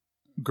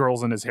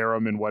girls in his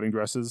harem in wedding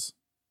dresses.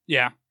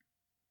 Yeah.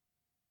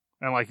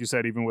 And like you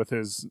said, even with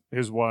his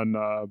one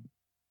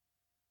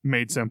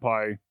maid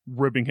senpai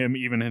ribbing him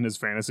even in his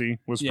fantasy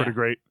was pretty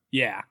great.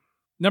 Yeah.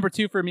 Number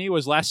 2 for me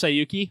was Last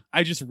Sayuki.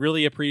 I just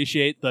really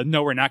appreciate the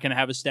no, we're not going to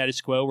have a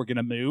status quo, we're going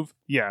to move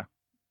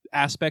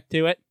aspect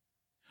to it.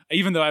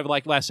 Even though I've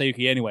liked Last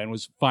Sayuki anyway and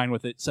was fine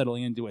with it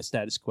settling into a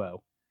status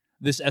quo.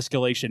 This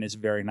escalation is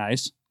very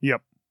nice.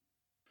 Yep.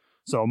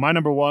 So my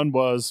number 1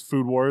 was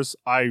Food Wars.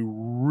 I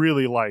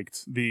really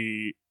liked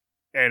the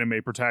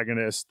anime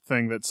protagonist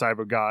thing that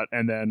Saiba got,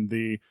 and then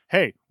the,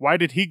 hey, why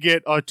did he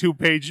get a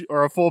 2-page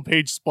or a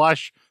full-page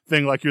splash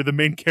thing like you're the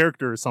main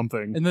character or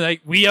something? And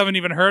like, we haven't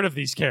even heard of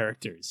these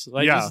characters.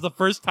 Like, this is the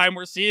first time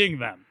we're seeing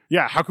them.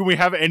 Yeah, how can we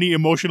have any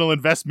emotional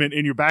investment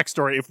in your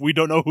backstory if we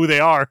don't know who they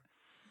are?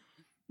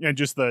 And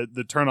just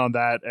the turn on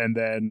that, and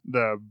then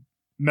the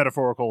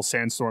metaphorical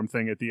sandstorm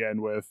thing at the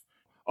end with,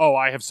 oh,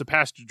 I have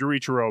surpassed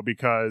Jurichiro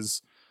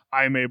because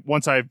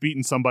once I have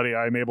beaten somebody,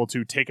 I'm able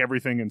to take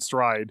everything in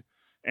stride.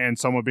 And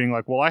someone being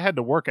like, well, I had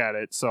to work at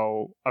it,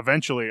 so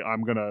eventually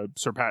I'm going to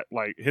surpass,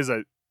 like, his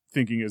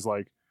thinking is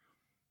like,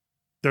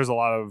 there's a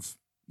lot of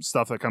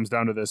stuff that comes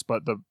down to this,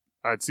 but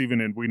it's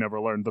even in We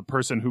Never Learned, the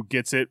person who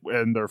gets it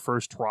in their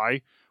first try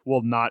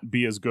will not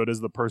be as good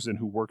as the person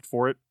who worked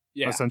for it,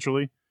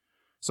 essentially.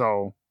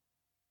 So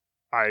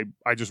I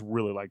just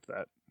really liked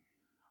that.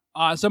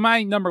 So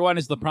my number 1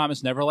 is The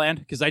Promised Neverland,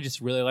 because I just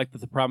really like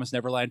that The Promised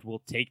Neverland will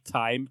take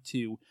time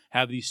to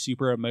have these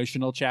super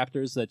emotional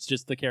chapters that's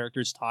just the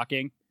characters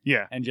talking.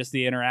 Yeah. And just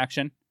the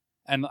interaction.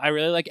 And I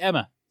really like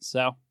Emma.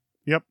 So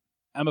yep.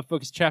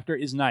 Emma-focused chapter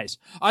is nice.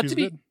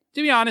 To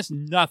be honest,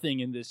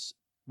 nothing in this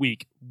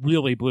week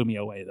really blew me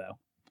away, though.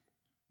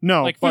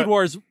 No. Like Food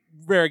Wars,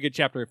 very good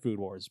chapter of Food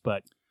Wars,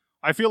 but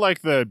I feel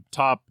like the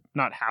top,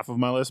 not half of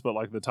my list, but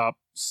like the top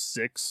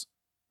 6,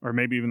 or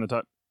maybe even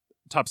the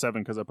top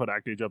 7, because I put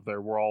Act Age up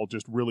there, were all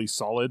just really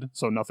solid,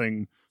 so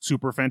nothing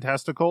super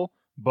fantastical,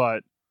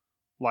 but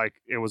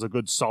like it was a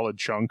good solid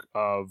chunk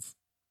of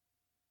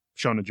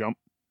Shonen Jump.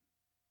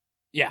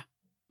 Yeah.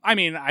 I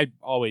mean, I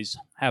always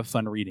have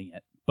fun reading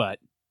it, but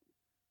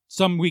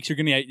some weeks you're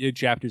going to get good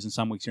chapters and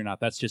some weeks you're not.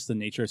 That's just the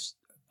nature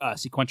of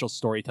sequential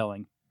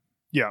storytelling.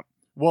 Yeah.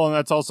 Well, and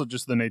that's also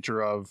just the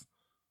nature of,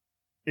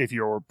 if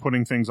you're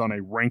putting things on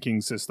a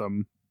ranking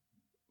system,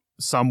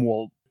 some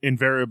will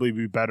invariably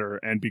be better,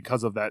 and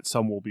because of that,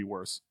 some will be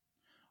worse.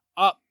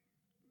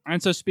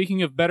 And so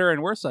speaking of better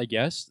and worse, I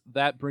guess,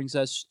 that brings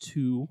us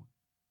to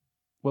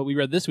what we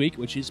read this week,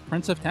 which is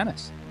Prince of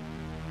Tennis.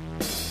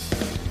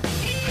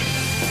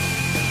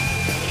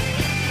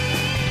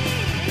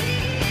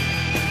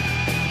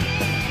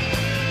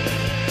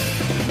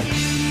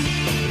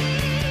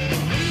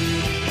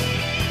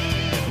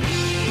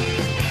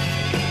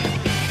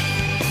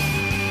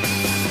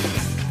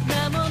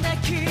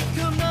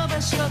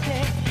 所で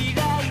開い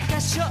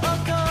た衝動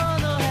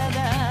の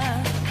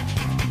花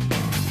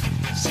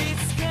静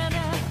かな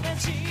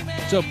始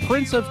め So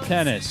Prince of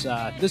Tennis,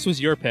 this was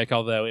your pick,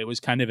 although it was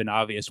kind of an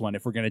obvious one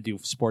if we're going to do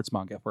sports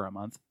manga for a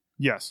month.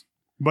 Yes,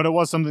 but it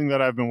was something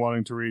that I've been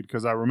wanting to read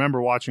because I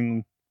remember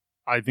watching,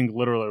 I think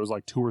literally it was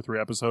like 2 or 3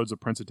 episodes of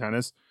Prince of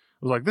Tennis.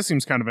 I was like, this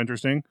seems kind of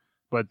interesting,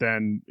 but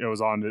then it was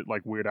on at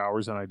like weird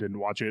hours and I didn't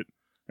watch it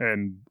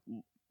and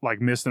like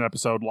missed an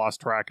episode,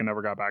 lost track, and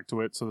never got back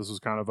to it. So this was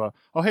kind of a,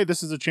 oh, hey,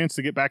 this is a chance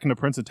to get back into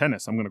Prince of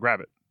Tennis. I'm going to grab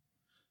it.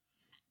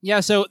 Yeah,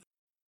 so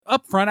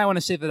up front, I want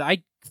to say that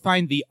I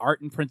find the art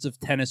in Prince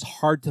of Tennis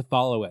hard to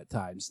follow at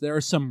times. There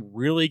are some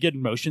really good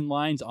motion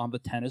lines on the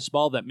tennis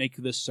ball that make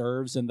the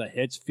serves and the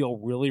hits feel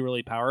really,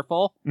 really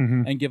powerful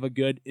and give a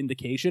good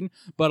indication.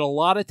 But a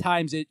lot of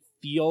times it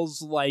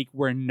feels like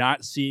we're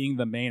not seeing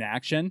the main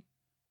action,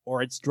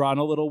 or it's drawn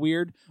a little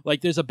weird. Like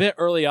there's a bit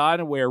early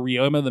on where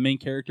Ryoma, the main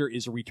character,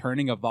 is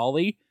returning a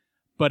volley,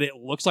 but it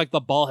looks like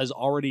the ball has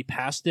already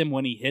passed him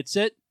when he hits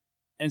it.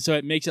 And so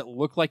it makes it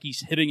look like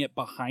he's hitting it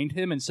behind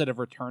him instead of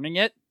returning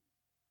it.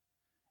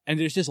 And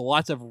there's just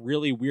lots of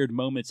really weird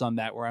moments on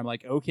that where I'm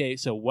like, okay,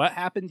 so what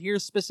happened here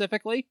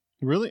specifically?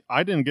 Really?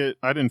 I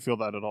didn't feel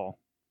that at all.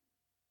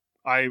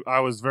 I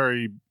was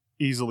very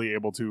easily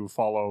able to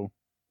follow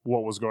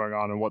what was going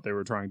on and what they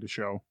were trying to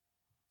show.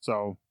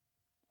 So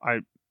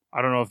I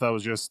don't know if that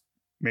was just,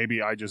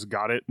 maybe I just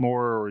got it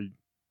more or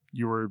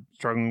you were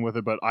struggling with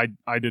it, but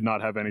I did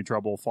not have any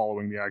trouble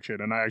following the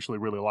action, and I actually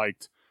really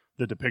liked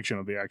the depiction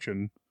of the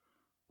action.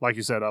 Like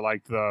you said, I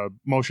liked the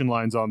motion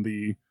lines on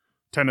the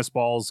tennis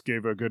balls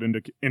gave a good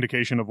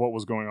indication of what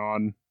was going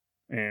on,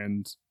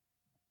 and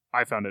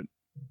I found it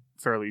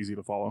fairly easy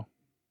to follow.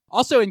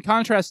 Also, in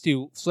contrast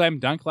to Slam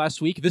Dunk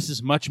last week, this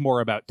is much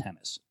more about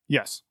tennis.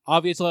 Yes.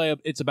 Obviously,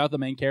 it's about the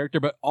main character,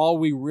 but all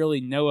we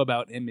really know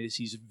about him is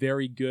he's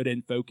very good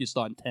and focused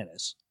on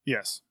tennis.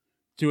 Yes.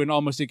 To an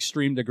almost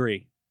extreme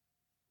degree.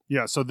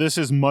 Yeah, so this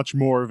is much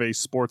more of a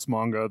sports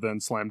manga than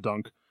Slam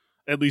Dunk,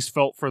 at least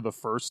felt for the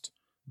first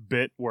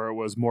bit where it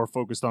was more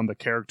focused on the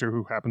character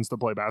who happens to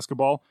play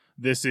basketball.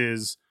 This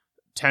is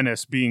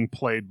tennis being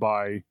played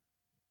by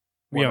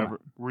Ryoma.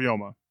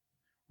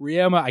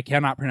 Ryoma, I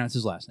cannot pronounce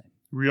his last name.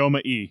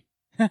 Ryoma E.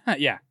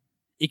 Yeah.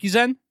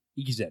 Ikizen?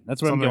 Ikizen.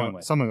 That's what I'm going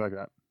with. Something like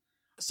that.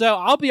 So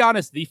I'll be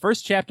honest, the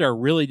first chapter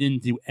really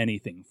didn't do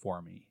anything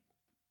for me.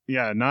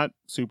 Yeah, not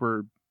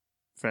super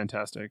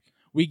fantastic.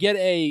 We get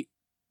a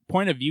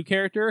point of view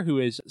character who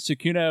is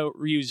Sukuna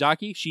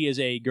Ryuzaki. She is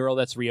a girl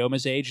that's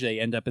Ryoma's age. They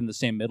end up in the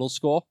same middle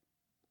school.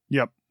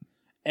 Yep.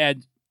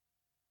 And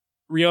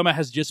Ryoma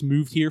has just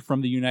moved here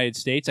from the United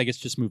States. I guess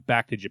just moved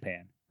back to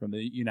Japan from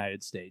the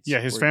United States. Yeah,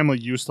 his family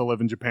used to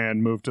live in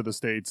Japan, moved to the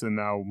States, and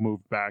now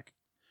moved back.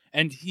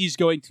 And he's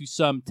going to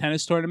some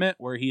tennis tournament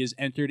where he is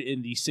entered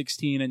in the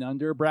 16 and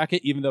under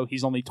bracket, even though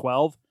he's only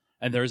 12.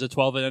 And there's a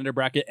 12 and under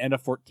bracket and a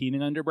 14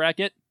 and under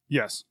bracket.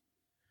 Yes.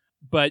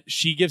 But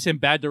she gives him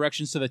bad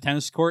directions to the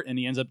tennis court, and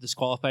he ends up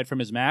disqualified from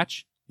his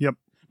match. Yep.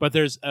 But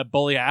there's a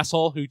bully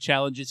asshole who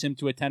challenges him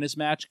to a tennis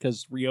match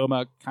because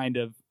Ryoma kind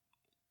of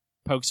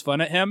pokes fun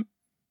at him.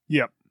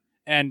 Yep.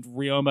 And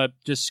Ryoma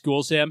just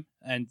schools him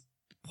and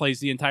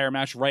plays the entire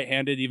match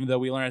right-handed, even though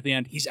we learn at the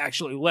end he's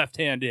actually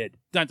left-handed.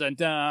 Dun dun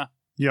dun.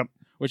 Yep.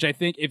 Which I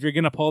think if you're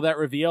going to pull that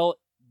reveal,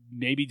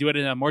 maybe do it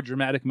in a more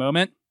dramatic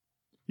moment.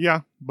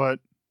 Yeah, but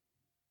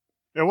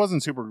it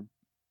wasn't super...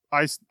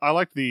 I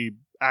liked the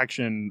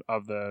action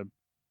of the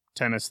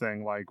tennis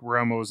thing. Like,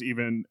 Ryoma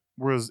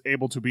was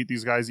able to beat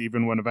these guys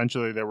even when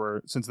eventually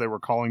since they were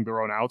calling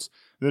their own outs,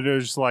 that it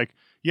was just like,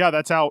 yeah,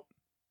 that's out,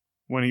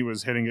 when he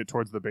was hitting it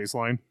towards the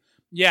baseline.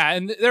 Yeah,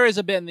 and there is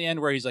a bit in the end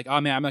where he's like,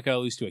 oh man, I'm not going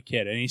to lose to a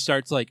kid. And he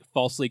starts like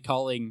falsely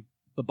calling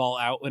the ball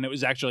out when it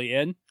was actually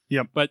in.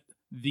 Yep. But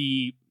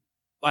the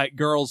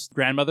girl's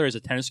grandmother is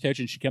a tennis coach,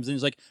 and she comes in and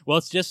is like, well,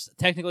 it's just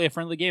technically a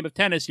friendly game of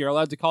tennis. You're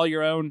allowed to call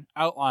your own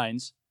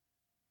outlines.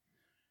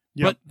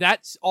 Yep. But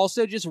that's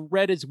also just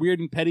read as weird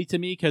and petty to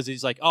me because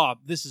he's like, oh,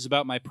 this is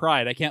about my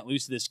pride. I can't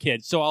lose to this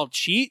kid. So I'll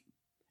cheat.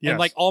 Yes. And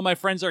like all my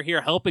friends are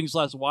here helping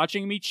 /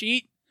 watching me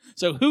cheat.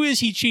 So who is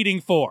he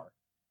cheating for?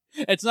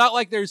 It's not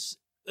like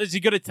is he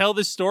going to tell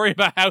this story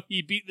about how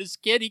he beat this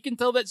kid? He can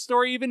tell that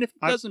story even if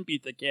he doesn't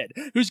beat the kid.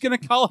 Who's going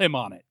to call him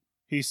on it?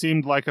 He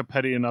seemed like a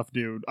petty enough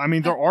dude. I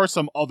mean, there are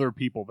some other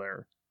people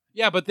there.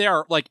 Yeah, but they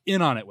are like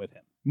in on it with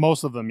him.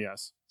 Most of them,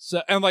 yes.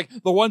 So, and like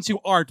the ones who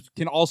aren't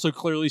can also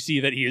clearly see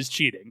that he is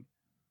cheating.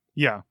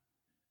 Yeah.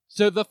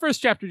 So the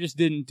first chapter just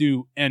didn't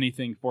do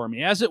anything for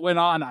me. As it went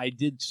on, I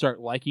did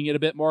start liking it a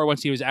bit more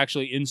once he was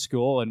actually in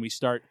school and we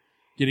start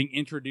getting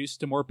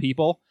introduced to more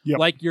people. Yep.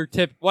 Like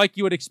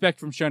you would expect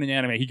from shonen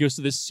anime. He goes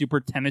to this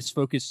super tennis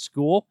focused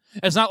school.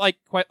 It's not like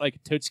quite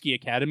like Totsuki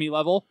Academy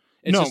level.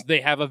 It's just they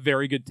have a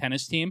very good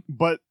tennis team.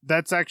 But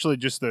that's actually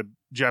just the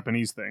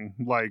Japanese thing.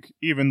 Like,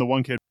 even the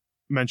one kid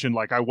mentioned,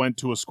 like, I went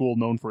to a school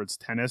known for its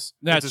tennis.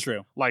 That's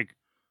true. Like,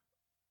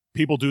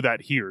 people do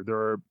that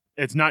here.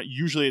 It's not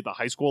usually at the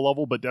high school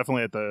level, but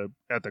definitely at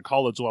the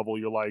college level.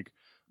 You're like,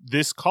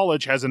 this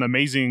college has an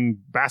amazing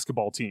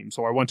basketball team,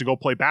 so I went to go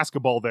play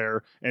basketball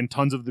there, and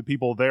tons of the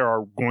people there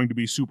are going to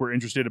be super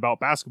interested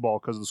about basketball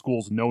because the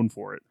school's known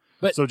for it.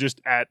 But so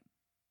just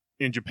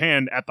in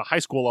Japan, at the high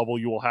school level,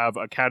 you will have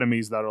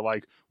academies that are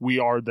like, we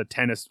are the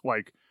tennis,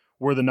 like,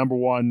 we're the number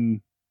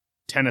one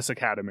tennis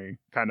academy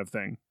kind of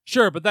thing.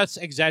 Sure, but that's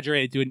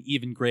exaggerated to an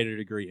even greater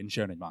degree in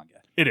shonen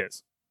manga. It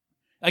is.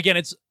 Again,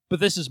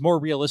 but this is more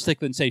realistic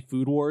than, say,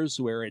 Food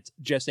Wars, where it's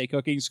just a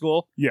cooking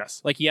school.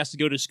 Yes. Like, he has to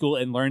go to school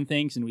and learn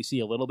things, and we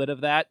see a little bit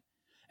of that.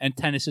 And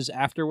tennis is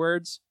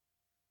afterwards.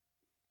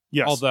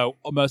 Yes. Although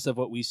most of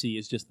what we see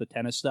is just the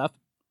tennis stuff.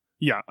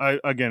 Yeah,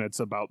 again,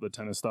 it's about the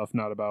tennis stuff,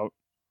 not about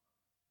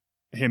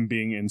him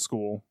being in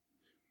school.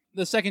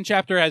 The second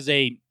chapter has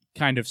a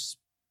kind of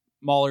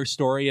smaller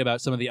story about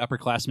some of the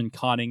upperclassmen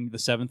conning the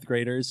 7th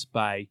graders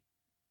by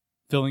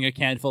filling a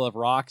can full of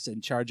rocks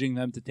and charging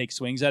them to take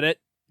swings at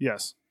it.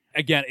 Yes.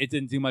 Again, it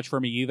didn't do much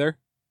for me either.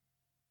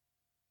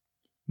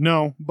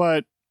 No,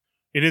 but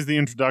it is the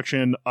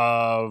introduction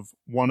of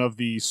one of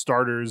the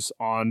starters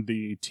on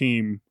the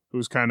team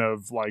who's kind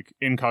of like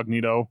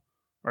incognito,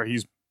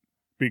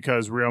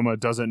 because Ryoma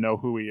doesn't know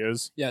who he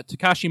is. Yeah,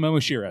 Takashi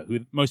Momoshiro,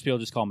 who most people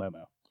just call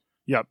Momo.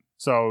 Yep.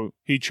 So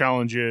he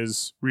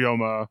challenges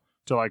Ryoma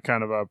to like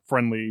kind of a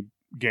friendly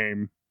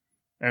game.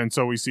 And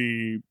so we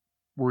see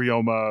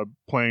Ryoma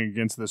playing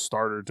against this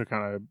starter to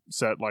kind of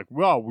set like,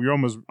 well, we all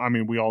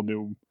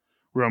knew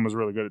Ryoma's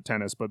really good at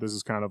tennis, but this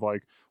is kind of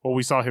like, well,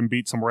 we saw him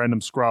beat some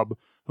random scrub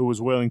who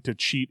was willing to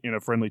cheat in a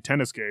friendly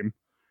tennis game.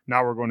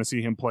 Now we're going to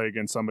see him play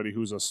against somebody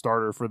who's a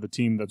starter for the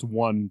team that's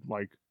won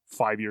like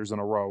 5 years in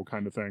a row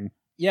kind of thing.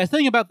 Yeah, the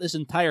thing about this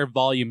entire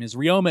volume is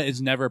Ryoma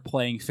is never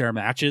playing fair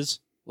matches.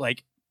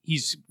 Like,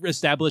 he's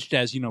established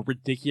as,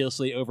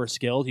 ridiculously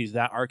overskilled. He's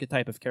that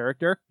archetype of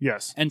character.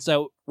 Yes. And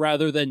so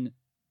rather than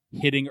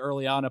hitting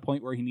early on a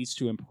point where he needs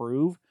to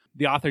improve,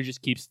 the author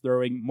just keeps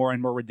throwing more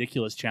and more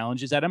ridiculous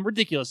challenges at him.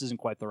 Ridiculous isn't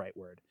quite the right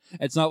word.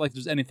 It's not like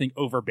there's anything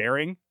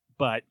overbearing,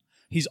 but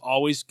he's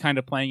always kind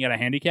of playing at a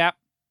handicap.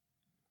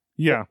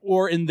 Yeah.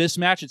 Or in this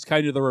match, it's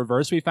kind of the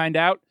reverse, we find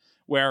out,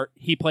 where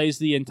he plays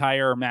the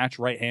entire match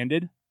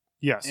right-handed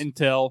Yes.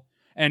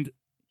 and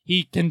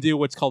he can do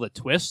what's called a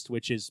twist,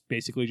 which is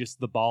basically just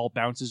the ball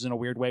bounces in a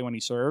weird way when he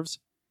serves,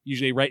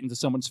 usually right into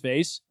someone's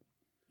face.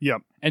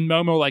 Yep. And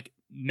Momo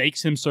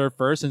makes him serve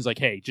first and is like,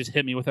 hey, just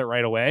hit me with it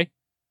right away.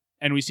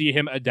 And we see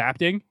him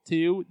adapting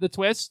to the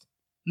twist.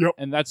 Yep.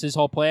 And that's his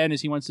whole plan,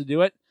 is he wants to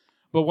do it.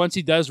 But once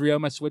he does,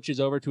 Ryoma switches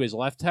over to his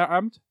left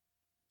hand.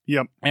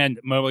 Yep. And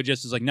Momo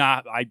just is like,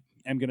 nah, I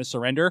am going to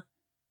surrender.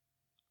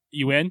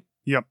 You win?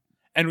 Yep.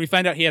 And we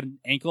find out he had an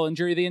ankle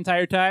injury the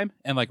entire time.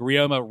 And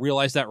Ryoma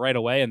realized that right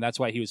away. And that's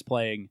why he was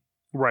playing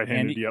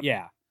Right-handed, yep.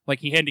 Yeah.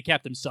 He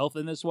handicapped himself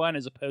in this one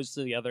as opposed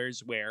to the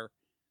others where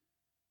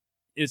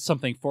it's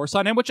something forced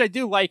on him, which I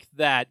do like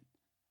that.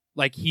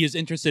 He is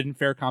interested in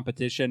fair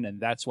competition,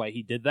 and that's why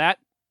he did that.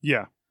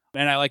 Yeah.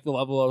 And I like the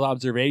level of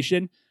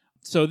observation.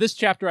 So this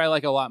chapter I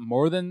like a lot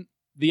more than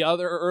the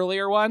other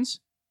earlier ones.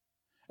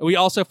 We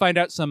also find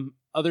out some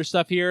other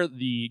stuff here.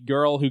 The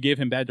girl who gave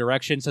him bad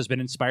directions has been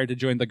inspired to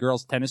join the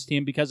girls' tennis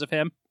team because of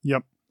him.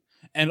 Yep.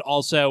 And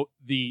also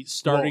the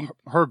starting...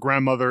 Well, her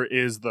grandmother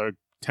is the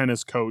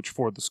tennis coach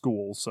for the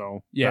school,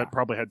 so Yeah. that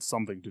probably had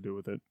something to do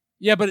with it.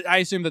 Yeah, but I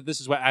assume that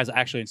this is what has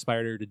actually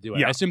inspired her to do it.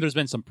 Yeah. I assume there's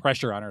been some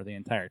pressure on her the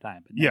entire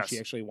time, but now Yes. she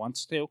actually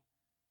wants to.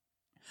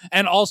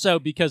 And also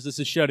because this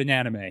is shonen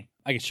anime,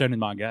 I guess shonen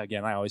manga,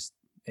 again, I always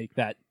make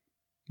that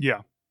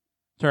Yeah.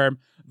 term.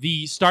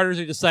 The starters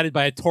are decided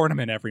by a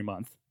tournament every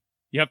month.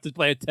 You have to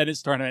play a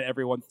tennis tournament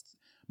every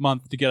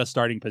month to get a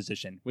starting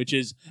position, which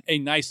is a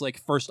nice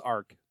first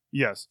arc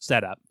Yes.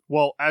 setup.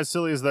 Well, as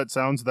silly as that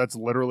sounds, that's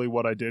literally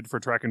what I did for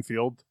track and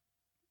field.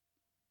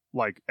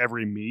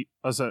 Every meet,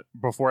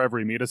 before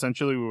every meet,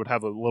 essentially, we would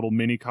have a little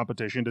mini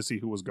competition to see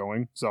who was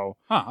going. So,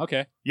 Huh,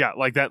 okay. yeah,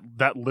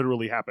 that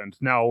literally happened.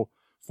 Now,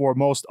 for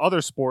most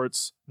other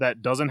sports,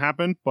 that doesn't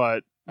happen,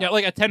 but Yeah,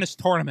 a tennis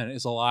tournament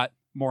is a lot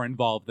more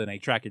involved than a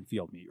track and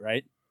field meet,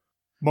 right?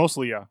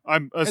 mostly, yeah.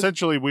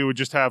 Essentially, we would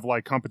just have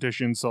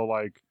competition.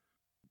 So,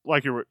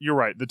 you're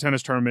right. The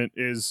tennis tournament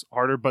is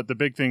harder, but the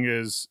big thing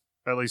is,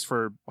 at least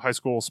for high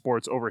school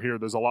sports over here,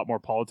 there's a lot more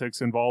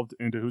politics involved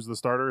into who's the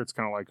starter. It's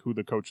kind of who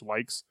the coach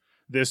likes.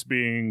 This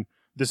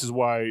is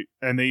why,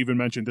 and they even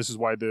mentioned this is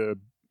why the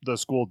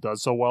school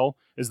does so well,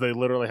 is they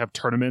literally have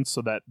tournaments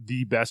so that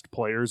the best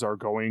players are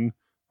going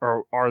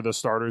or are the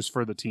starters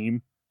for the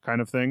team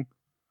kind of thing.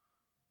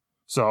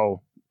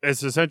 So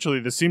it's essentially,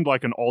 this seemed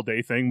like an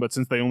all-day thing, but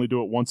since they only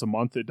do it once a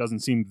month, it doesn't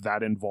seem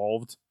that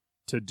involved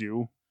to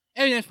do.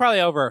 I mean, it's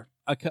probably over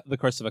the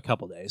course of a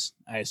couple days,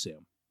 I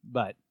assume.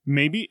 But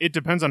maybe it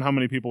depends on how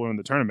many people are in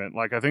the tournament.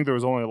 I think there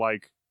was only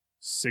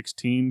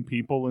 16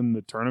 people in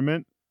the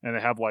tournament, and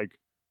they have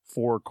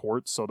 4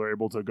 courts, so they're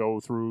able to go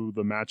through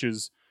the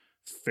matches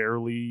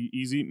fairly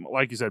easy.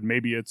 Like you said,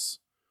 maybe it's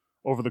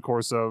over the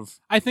course of...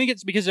 I think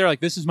it's because they're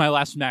this is my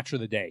last match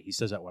of the day, he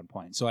says at one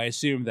point. So I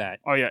assume that...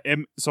 Oh, yeah.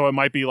 So it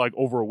might be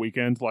over a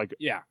weekend.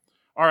 Yeah.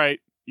 All right,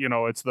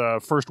 it's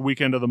the first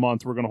weekend of the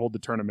month, we're going to hold the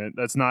tournament.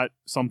 That's not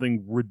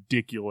something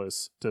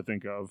ridiculous to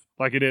think of.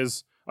 It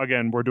is...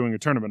 Again, we're doing a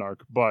tournament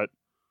arc, but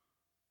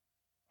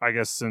I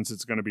guess since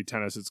it's going to be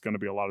tennis, it's going to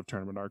be a lot of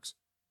tournament arcs.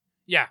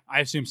 Yeah, I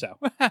assume so.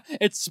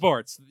 It's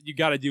sports. You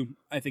got to do,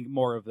 I think,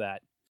 more of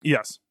that.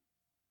 Yes.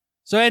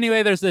 So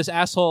anyway, there's this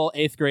asshole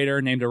 8th grader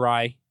named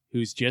Arai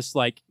who's just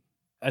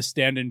a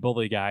stand-in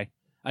bully guy.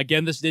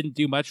 Again, this didn't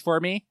do much for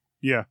me.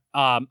 Yeah.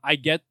 I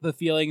get the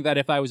feeling that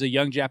if I was a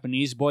young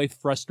Japanese boy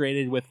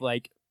frustrated with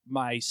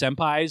my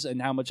senpais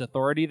and how much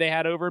authority they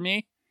had over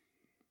me,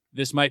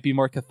 this might be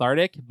more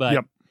cathartic, but...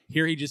 Yep.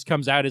 Here he just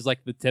comes out as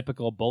the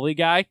typical bully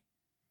guy.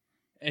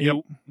 And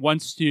he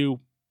wants to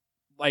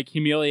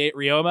humiliate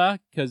Ryoma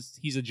because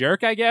he's a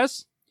jerk, I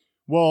guess.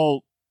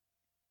 Well,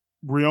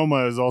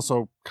 Ryoma has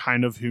also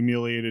kind of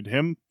humiliated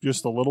him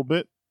just a little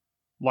bit.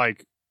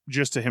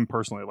 Just to him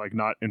personally,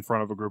 not in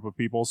front of a group of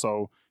people.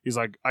 So he's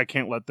I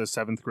can't let this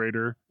 7th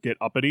grader get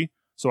uppity,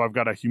 so I've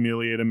got to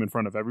humiliate him in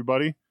front of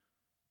everybody.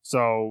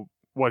 So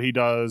what he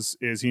does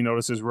is he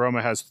notices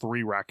Ryoma has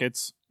 3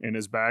 rackets in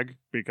his bag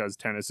because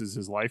tennis is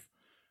his life.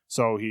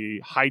 So he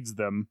hides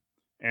them,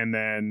 and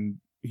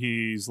then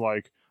he's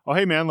oh,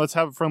 hey, man, let's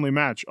have a friendly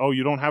match. Oh,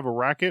 you don't have a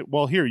racket?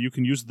 Well, here, you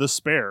can use the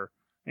spare.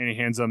 And he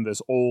hands them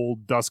this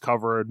old,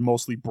 dust-covered,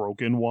 mostly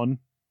broken one.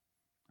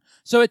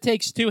 So it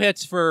takes 2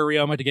 hits for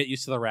Ryoma to get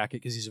used to the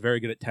racket because he's very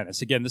good at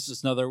tennis. Again, this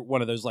is another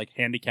one of those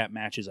handicap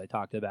matches I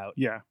talked about.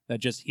 Yeah. That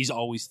just he's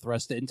always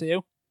thrust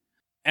into.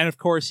 And, of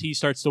course, he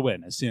starts to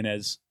win as soon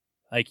as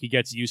he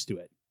gets used to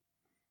it.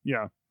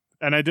 Yeah.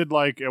 And I did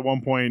at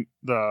one point,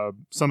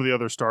 some of the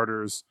other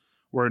starters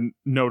were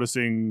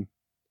noticing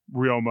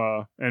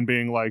Ryoma and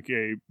being like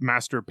a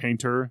master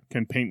painter,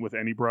 can paint with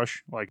any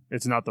brush. Like,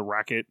 it's not the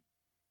racket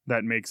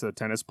that makes a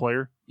tennis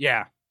player.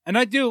 Yeah. And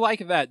I do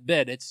like that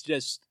bit. It's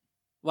just,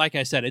 like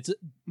I said, it's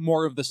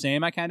more of the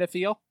same, I kind of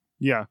feel.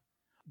 Yeah.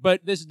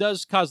 But this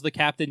does cause the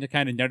captain to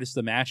kind of notice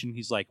the match, and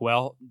he's like,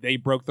 well, they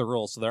broke the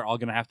rules, so they're all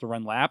going to have to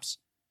run laps.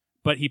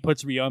 But he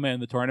puts Ryoma in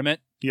the tournament.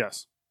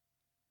 Yes.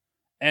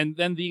 And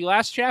then the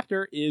last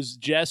chapter is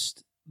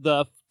just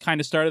the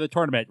kind of start of the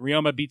tournament.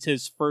 Ryoma beats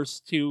his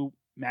first 2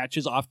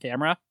 matches off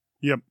camera.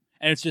 Yep.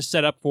 And it's just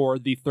set up for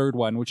the third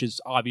one, which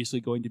is obviously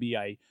going to be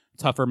a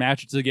tougher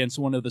match. It's against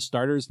one of the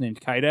starters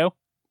named Kaido.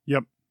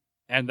 Yep.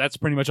 And that's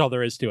pretty much all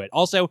there is to it.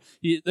 Also,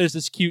 there's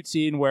this cute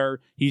scene where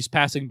he's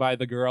passing by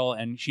the girl,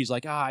 and she's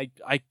like, I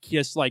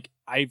just, like,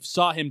 I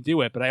saw him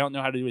do it, but I don't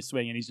know how to do a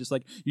swing. And he's just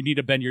like, you need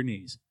to bend your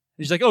knees.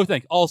 And she's like, oh,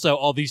 thanks. Also,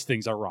 all these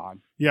things are wrong.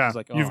 Yeah. He's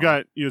like, You've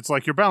got, it's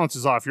like your balance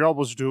is off. Your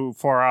elbows are too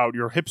far out.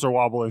 Your hips are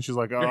wobbling. She's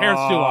like, your hair's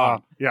too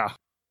long. Yeah.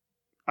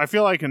 I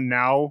feel like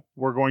now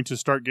we're going to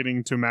start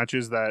getting to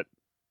matches that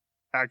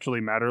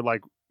actually matter.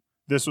 Like,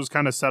 this was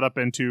kind of set up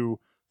into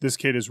this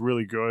kid is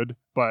really good,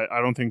 but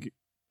I don't think,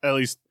 at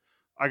least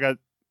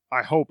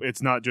I hope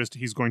it's not just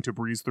he's going to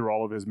breeze through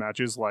all of his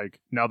matches.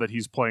 Like, now that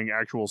he's playing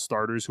actual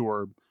starters who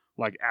are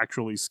like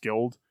actually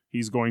skilled,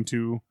 he's going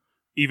to,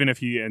 even if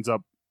he ends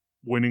up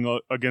winning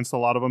against a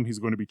lot of them, he's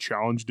going to be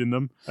challenged in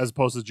them, as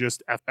opposed to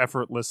just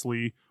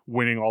effortlessly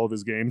winning all of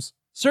his games.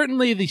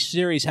 Certainly the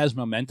series has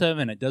momentum,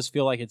 and it does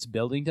feel like it's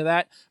building to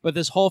that, but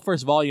this whole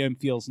first volume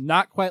feels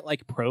not quite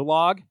like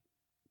prologue,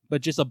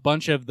 but just a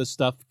bunch of the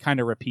stuff kind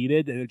of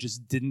repeated, and it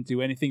just didn't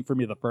do anything for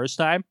me the first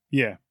time.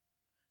 Yeah.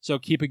 So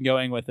keeping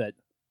going with it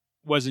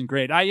wasn't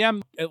great. I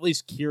am at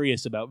least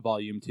curious about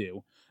volume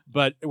 2,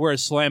 but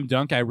whereas Slam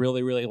Dunk, I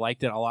really, really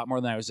liked it a lot more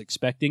than I was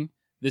expecting.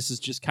 This is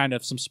just kind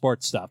of some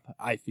sports stuff,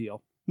 I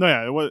feel. No,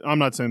 yeah, I'm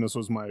not saying this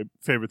was my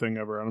favorite thing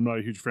ever, and I'm not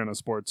a huge fan of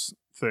sports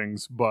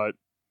things, but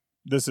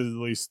this is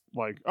at least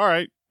like, all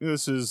right,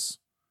 this is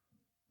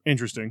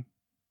interesting,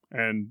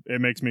 and it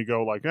makes me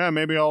go like,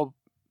 maybe I'll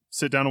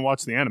sit down and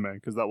watch the anime,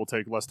 because that will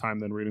take less time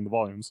than reading the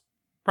volumes.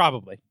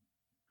 Probably.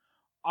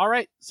 All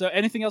right, so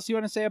anything else you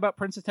want to say about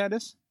Prince of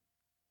Tennis?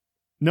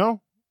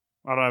 No,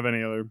 I don't have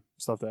any other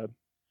stuff to add.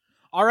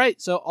 All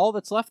right, so all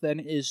that's left then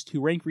is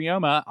to rank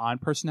Ryoma on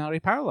personality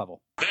power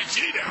level.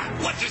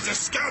 Vegeta, what does the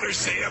scouter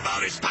say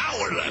about his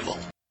power level?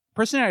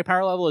 Personality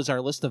power level is our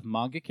list of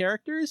manga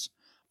characters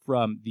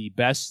from the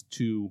best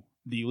to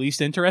the least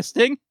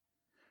interesting.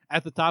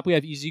 At the top, we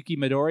have Izuki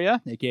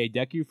Midoriya, aka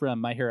Deku from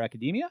My Hero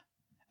Academia.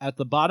 At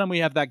the bottom, we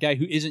have that guy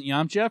who isn't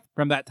Yamcha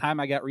from that time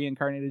I got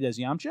reincarnated as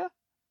Yamcha.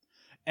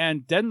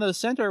 And then in the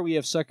center, we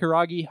have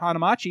Sakuragi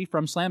Hanamachi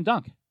from Slam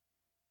Dunk.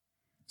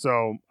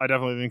 So I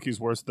definitely think he's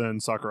worse than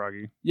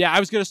Sakuragi. Yeah, I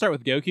was going to start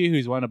with Goku,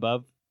 who's one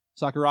above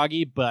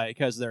Sakuragi, but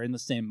because they're in the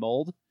same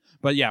mold.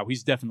 But yeah,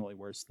 he's definitely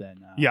worse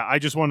than... Yeah, I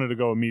just wanted to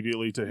go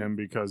immediately to him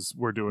because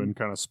we're doing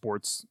kind of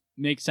sports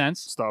makes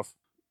sense. stuff.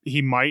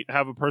 He might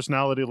have a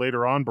personality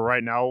later on, but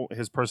right now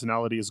his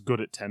personality is good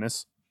at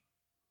tennis.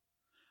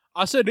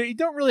 Also, you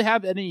don't really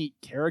have any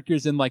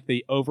characters in like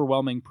the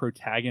overwhelming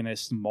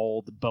protagonist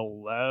mold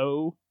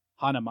below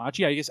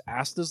Hanamachi. I guess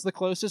Asta's the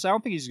closest. I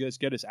don't think he's as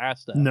good as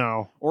Asta.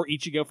 No. Or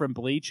Ichigo from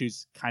Bleach,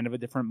 who's kind of a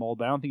different mold,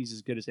 but I don't think he's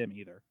as good as him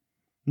either.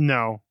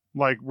 No.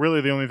 Like,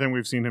 really the only thing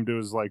we've seen him do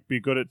is like be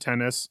good at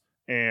tennis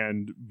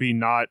and be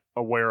not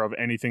aware of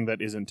anything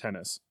that isn't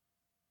tennis.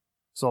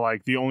 So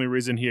like the only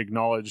reason he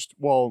acknowledged,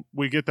 well,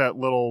 we get that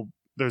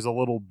there's a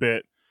little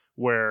bit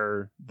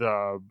where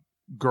the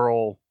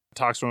girl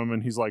talks to him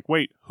and he's like,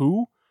 wait,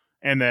 who?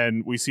 And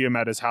then we see him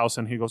at his house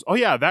and he goes, oh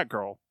yeah, that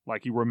girl.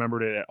 Like he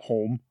remembered it at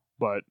home,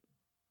 but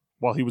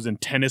while he was in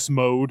tennis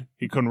mode,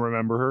 he couldn't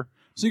remember her.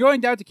 So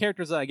going down to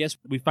characters that I guess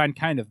we find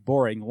kind of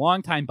boring,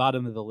 longtime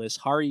bottom of the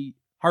list, Haruhi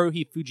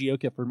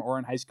Fujioka from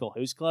Ouran High School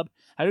Host Club.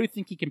 How do you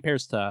think he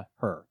compares to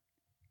her?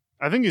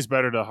 I think he's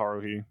better to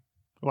Haruhi.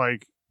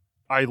 Like,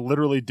 I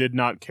literally did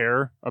not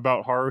care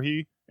about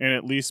Haruhi, and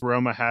at least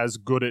Ryoma has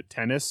good at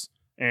tennis,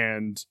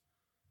 and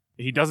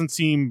he doesn't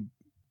seem...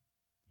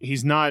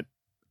 He's not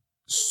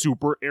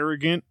super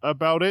arrogant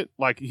about it.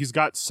 Like, he's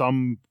got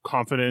some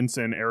confidence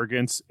and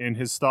arrogance in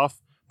his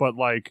stuff, but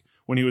like,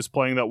 when he was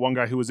playing that one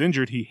guy who was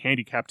injured, he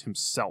handicapped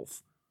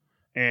himself.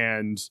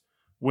 And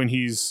when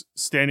he's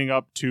standing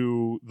up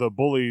to the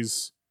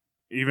bullies,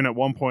 even at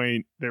one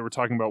point, they were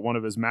talking about one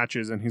of his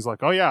matches, and he's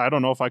like, oh yeah, I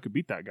don't know if I could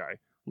beat that guy.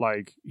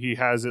 Like, he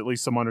has at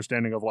least some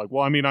understanding of like,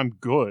 well, I mean, I'm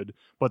good,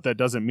 but that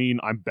doesn't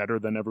mean I'm better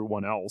than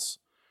everyone else.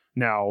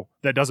 Now,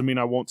 that doesn't mean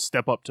I won't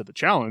step up to the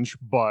challenge,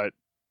 but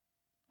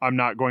I'm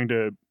not going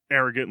to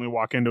arrogantly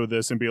walk into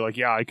this and be like,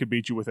 yeah, I could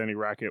beat you with any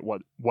racket,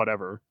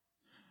 whatever.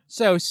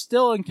 So,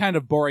 still in kind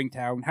of boring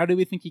town, how do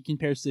we think he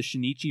compares to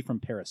Shinichi from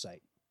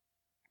Parasite?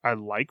 I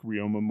like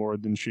Ryoma more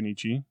than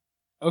Shinichi.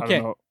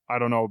 Okay. I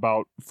don't know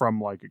about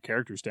from like a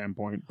character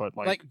standpoint, but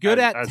like good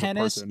as at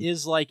tennis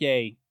is like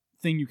a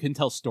thing you can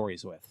tell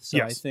stories with. So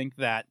yes. I think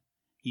that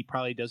he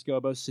probably does go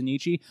above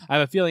Shinichi. I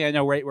have a feeling I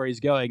know right where he's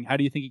going. How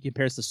do you think he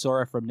compares to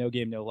Sora from No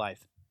Game No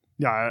Life?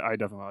 Yeah, I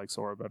definitely like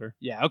Sora better.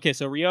 Yeah, okay,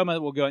 so Ryoma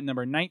will go at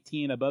number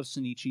 19 above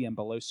Shinichi and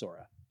below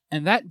Sora.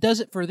 And that does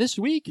it for this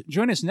week.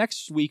 Join us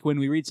next week when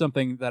we read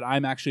something that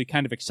I'm actually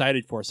kind of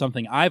excited for,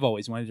 something I've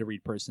always wanted to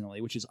read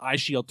personally, which is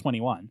iShield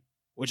 21,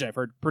 which I've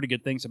heard pretty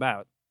good things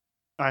about.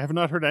 I have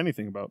not heard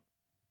anything about.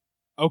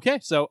 Okay,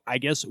 so I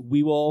guess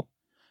we will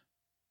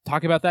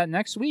talk about that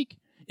next week.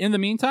 In the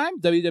meantime,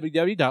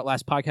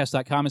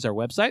 www.lastpodcast.com is our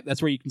website.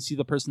 That's where you can see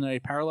the personality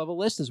power level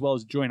list as well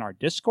as join our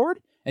Discord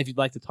if you'd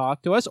like to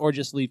talk to us or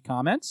just leave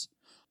comments.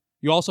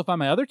 You'll also find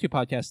my other 2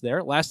 podcasts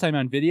there. Last Time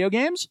on Video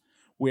Games,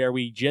 where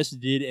we just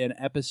did an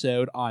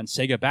episode on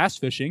Sega Bass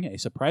Fishing, a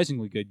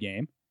surprisingly good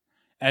game,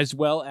 as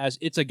well as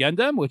It's a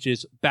Gundam, which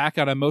is back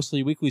on a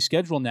mostly weekly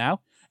schedule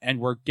now, and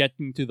we're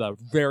getting to the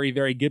very,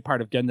 very good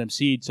part of Gundam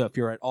Seed, so if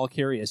you're at all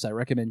curious, I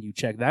recommend you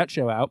check that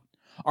show out.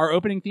 Our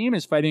opening theme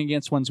is Fighting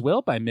Against One's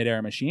Will by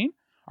Midair Machine.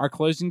 Our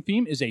closing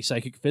theme is A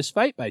Psychic Fist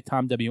Fight by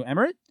Tom W.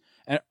 Emmerich.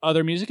 And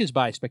other music is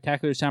by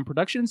Spectacular Sound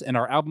Productions, and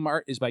our album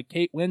art is by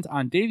Kate Wind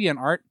on Davian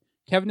Art.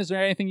 Kevin, is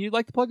there anything you'd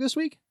like to plug this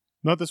week?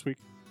 Not this week.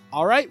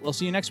 All right, we'll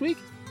see you next week.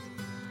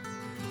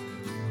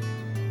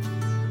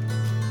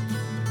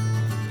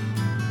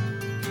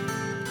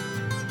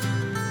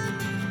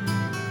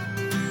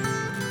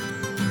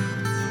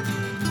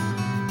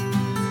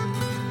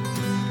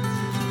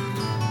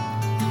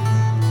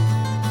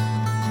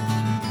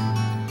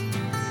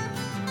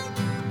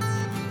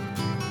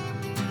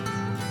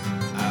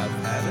 I've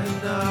had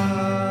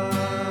enough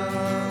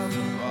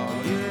of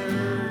all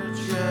your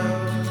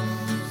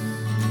jokes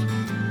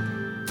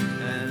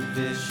and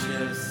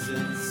vicious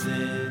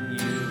insinuation.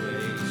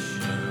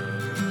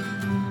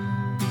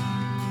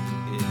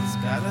 It's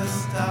gotta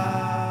stop.